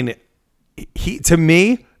 I mean, he to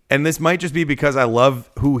me, and this might just be because I love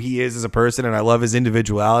who he is as a person and I love his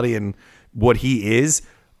individuality and what he is.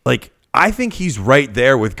 Like, I think he's right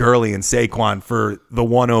there with Gurley and Saquon for the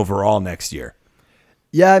 1 overall next year.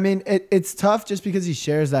 Yeah, I mean, it's tough just because he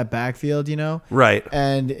shares that backfield, you know? Right.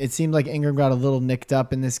 And it seemed like Ingram got a little nicked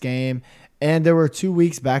up in this game. And there were 2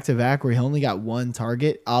 weeks back-to-back where he only got 1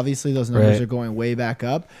 target. Obviously, those numbers Right. are going way back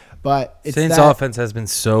up. But it's Saints that, offense has been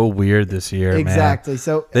so weird this year, Exactly. man.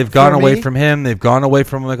 So They've for gone away me- from him. They've gone away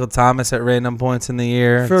from Michael Thomas at random points in the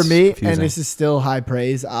year. For It's me, and confusing. this is still high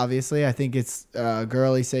praise, obviously. I think it's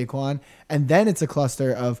Gurley, Saquon. And then it's a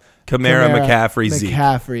cluster of Kamara, McCaffrey, Zeke.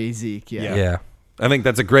 McCaffrey, Zeke, yeah. yeah. I think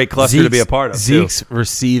that's a great cluster to be a part of. too. Zeke's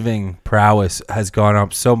receiving prowess has gone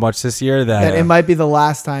up so much this year that That it might be the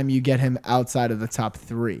last time you get him outside of the top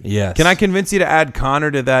 3. yes. Can I convince you to add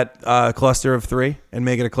Connor to that cluster of 3 and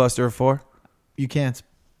make it a cluster of 4? You can't.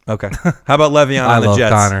 Okay. How about Le'Veon I on the love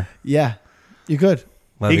Jets? Connor. Yeah, you could.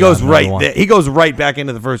 He goes right there. He goes right back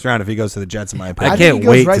into the first round if he goes to the Jets, in my I opinion. can't think he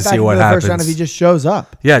goes wait right to back see into what the first round happens. if he just shows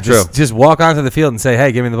up. Yeah, True. just walk onto the field and say,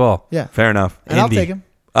 "Hey, give me the ball." Yeah, Fair enough. and I'll Indy. take him.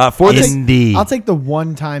 For I'll the take- Indy. I'll take the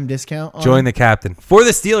one-time discount. On Join him. the captain. for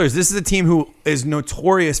the Steelers, this is a team who is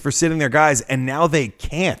notorious for sitting their guys, and now they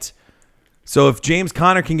can't. So if James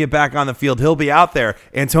Conner can get back on the field, he'll be out there.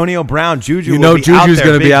 Antonio Brown, Juju, You know will be out Juju's there.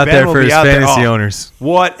 going to Big be out Ben there will for be his out there. fantasy Oh, owners.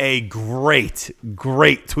 What a great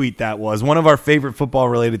tweet that was! One of our favorite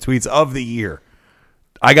football-related tweets of the year.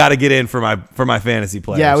 I got to get in for my fantasy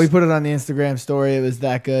players. Yeah, we put it on the Instagram story. It was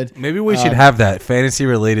that good. Maybe we should have that fantasy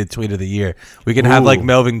related tweet of the year. We can have like Ooh.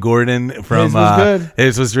 Melvin Gordon from His was good.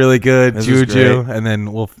 His was really good. His was Juju, great. and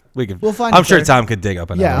then we'll find. a I'm sure third. Tom could dig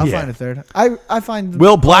up another. Yeah, I'll one. find a third. I find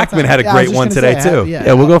Will Blackman had a I was great just one gonna today, say, too.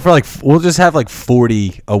 Yeah, we'll go for we'll just have like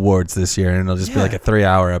 40 awards this year, and it'll just be Yeah. like a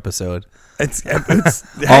 3-hour episode. It's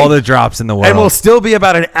All the drops in the world. and we'll still be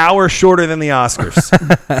about an hour shorter than the Oscars.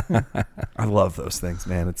 I love those things,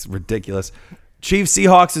 man. It's ridiculous. Chiefs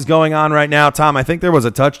Seahawks is going on right now. Tom, I think there was a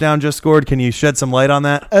touchdown just scored. Can you shed some light on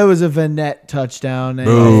that? It was a Vanette touchdown and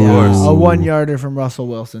Ooh. a 1-yarder from Russell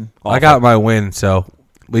Wilson. I got my win, so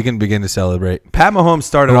we can begin to celebrate. Pat Mahomes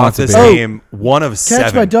started Who off wants a this beer? game 1 of Catch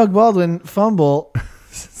 7. by Doug Baldwin, fumble.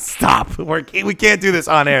 Stop. We can't do this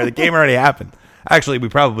on air. The game already happened. Actually, we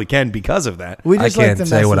probably can because of that. We I just like can't to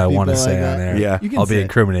say mess what with I want to people say like on that. there. Yeah. You can I'll be say it.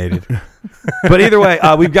 incriminated. But either way,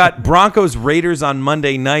 we've got Broncos Raiders on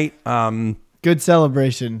Monday night. Good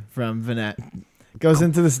celebration from Vanette. Goes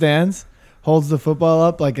into the stands, holds the football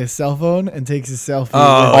up like a cell phone, and takes a selfie. Oh,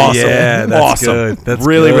 Awesome. yeah, that's Awesome. good. That's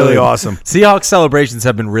really, good. really awesome. Seahawks celebrations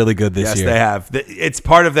have been really good this Yes, year. they have. It's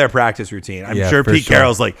part of their practice routine. I'm Yeah, sure for Pete sure.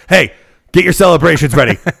 Carroll's like, hey, get your celebrations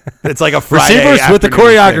ready. It's like a Friday Receivers with the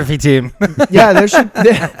afternoon thing. choreography team. Yeah,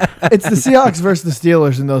 it's the Seahawks versus the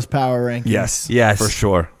Steelers in those power rankings. Yes, for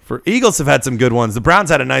sure. For Eagles have had some good ones. The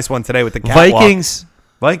Browns had a nice one today with the catwalk. Vikings.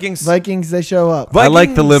 Vikings, they show up. I like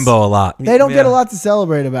the Vikings. limbo a lot. They don't get Yeah. a lot to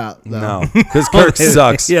celebrate about, though. No, because Kirk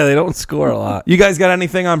sucks. Yeah, they don't score a lot. You guys got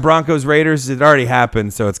anything on Broncos Raiders? It already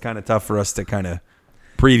happened, so it's kind of tough for us to kind of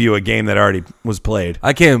preview a game that already was played.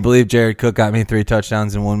 I can't believe Jared Cook got me 3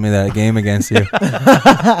 touchdowns and won me that game against you.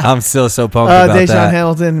 I'm still so pumped about Deshaun that.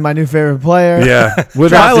 Hamilton, my new favorite player. Yeah, with my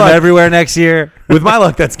Draft him luck, everywhere next year. with my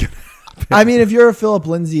luck, that's good. I mean, if you're a Philip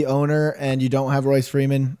Lindsay owner and you don't have Royce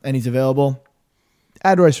Freeman and he's available,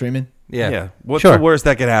 add Royce Freeman. Yeah. What's Sure. the worst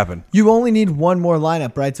that could happen? You only need one more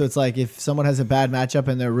lineup, right? So it's like if someone has a bad matchup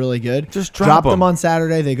and they're really good, Just drop them them. on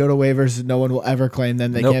Saturday. They go to waivers. No one will ever claim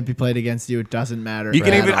them. They Nope. can't be played against you. It doesn't matter. You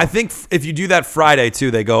can at even. all. I think if you do that Friday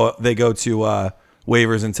too, they go to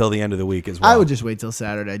waivers until the end of the week as well. I would just wait till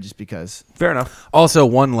Saturday just because. Fair enough. Also,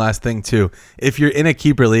 one last thing too. If you're in a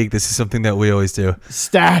keeper league, this is something that we always do.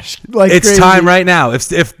 Stash like It's crazy. time right now.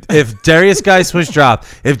 If Darius Geis was dropped,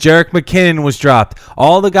 if Jerick McKinnon was dropped,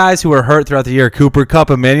 all the guys who were hurt throughout the year, Cooper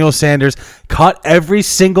Kupp, Emmanuel Sanders, cut every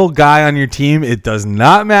single guy on your team. It does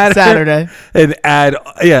not matter. Saturday. And add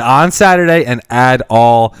on Saturday and add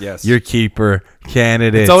all Yes. your keeper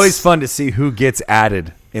candidates. It's always fun to see who gets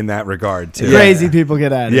added in that regard too. Crazy people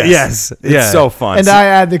get at it. Yes. Yes. It's so fun. And I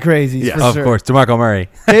add the crazies Yes. for Of sure. course, DeMarco Murray.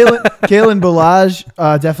 Kalen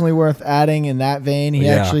Balaj, definitely worth adding in that vein. He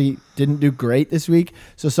Yeah. actually didn't do great this week,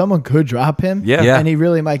 so someone could drop him. Yeah. Yeah. And he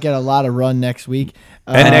really might get a lot of run next week.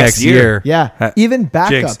 And next year. Yeah, even backups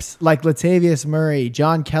Jinx. like Latavius Murray,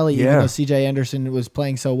 John Kelly, even Yeah. though CJ Anderson was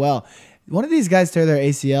playing so well. One of these guys tear their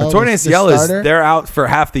ACL. Torn the ACL is starter. they're out for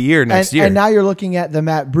half the year next year. And now you're looking at the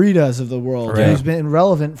Matt Breidas of the world, Right. who's been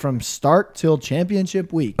relevant from start till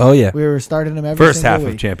championship week. Oh, yeah. We were starting him every First single half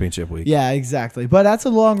week. of championship week. Yeah, exactly. But that's a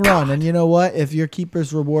long run. And you know what? If your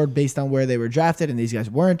keepers reward based on where they were drafted and these guys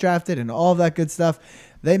weren't drafted and all of that good stuff,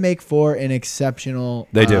 they make for an exceptional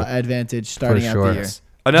They do. advantage starting out sure. the year. Yes.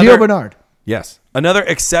 Gio Bernard. Yes. Another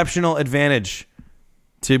exceptional advantage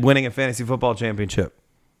to winning a fantasy football championship.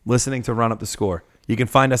 Listening to Run Up the Score. You can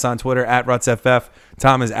find us on Twitter at RutsFF.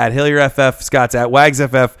 Tom is at HillierFF. Scott's at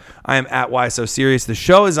WagsFF. I am at Why So Serious. The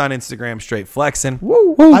show is on Instagram, Straight Flexin.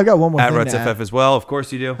 Woo. I got one more At thing to add. RutsFF as well. Of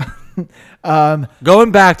course you do.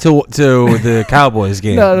 Going back to the Cowboys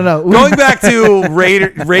game. No. Going back to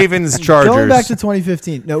Ravens Chargers. Going back to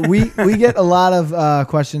 2015. No, we get a lot of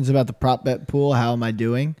questions about the prop bet pool. How am I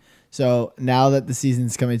doing? So now that the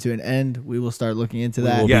season's coming to an end, we will start looking into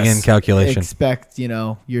that. We'll Yes. begin calculation. Expect,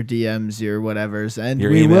 your DMs, your whatevers, and Your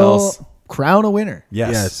we emails. will crown a winner.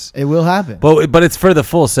 Yes. It will happen. But it's for the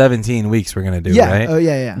full 17 weeks we're gonna do, yeah. right? Oh,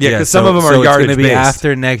 yeah. Yeah, 'cause some of them are it's yardage gonna be based.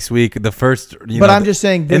 after next week, the first. But I'm just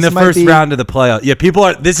saying in this the might first be- round of the playoff. Yeah, people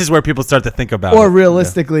are. This is where people start to think about Or it.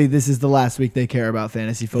 realistically, this is the last week they care about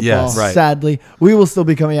fantasy football. Yes. Right. Sadly, we will still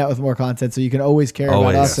be coming out with more content, so you can always care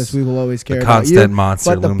Always. about us as we will always care The about you. constant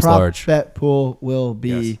monster but the looms prop large. bet pool will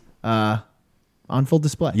be on full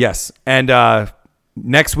display. Yes. And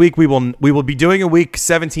next week we will be doing a week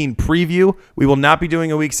 17 preview. We will not be doing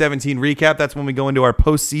a week 17 recap. That's when we go into our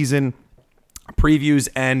postseason previews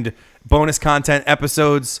and bonus content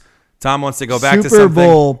episodes. Tom wants to go back to Super something.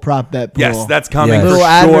 Bowl prop bet pool. Yes, that's coming Yes. for little sure.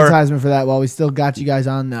 advertisement for that while we still got you guys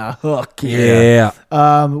on the hook Yeah.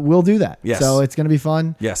 We'll do that. Yes. So it's going to be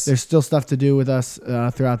fun. Yes. There's still stuff to do with us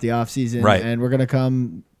throughout the off season. Right. And we're going to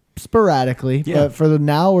come sporadically. Yeah. But for the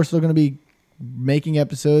now, we're still going to be making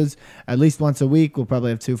episodes at least once a week. We'll probably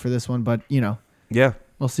have 2 for this one, but Yeah.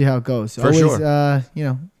 we'll see how it goes. For Always, sure.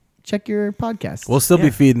 check your podcast. We'll still Yeah. be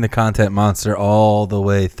feeding the content monster all the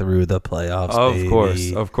way through the playoffs.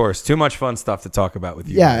 Of course. Too much fun stuff to talk about with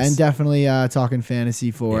you yeah, guys. and definitely talking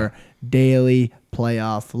fantasy for daily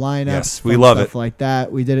playoff lineups. Yes, we fun love stuff it. like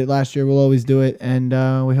that. We did it last year. We'll always do it, and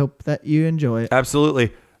we hope that you enjoy it.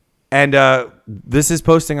 Absolutely. And this is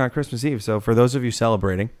posting on Christmas Eve. So for those of you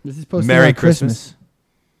celebrating, This is posted Merry on Christmas.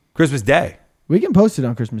 Christmas Day. We can post it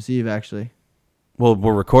on Christmas Eve, actually, Well,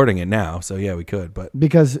 we're recording it now, so yeah, we could. But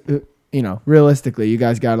because realistically, you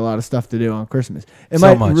guys got a lot of stuff to do on Christmas. It So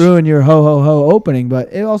might much. ruin your ho ho ho opening,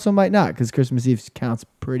 but it also might not because Christmas Eve counts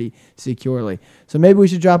pretty securely. So maybe we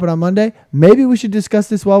should drop it on Monday. Maybe we should discuss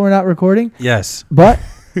this while we're not recording. Yes. But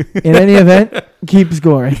in any event, keep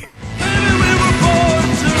scoring.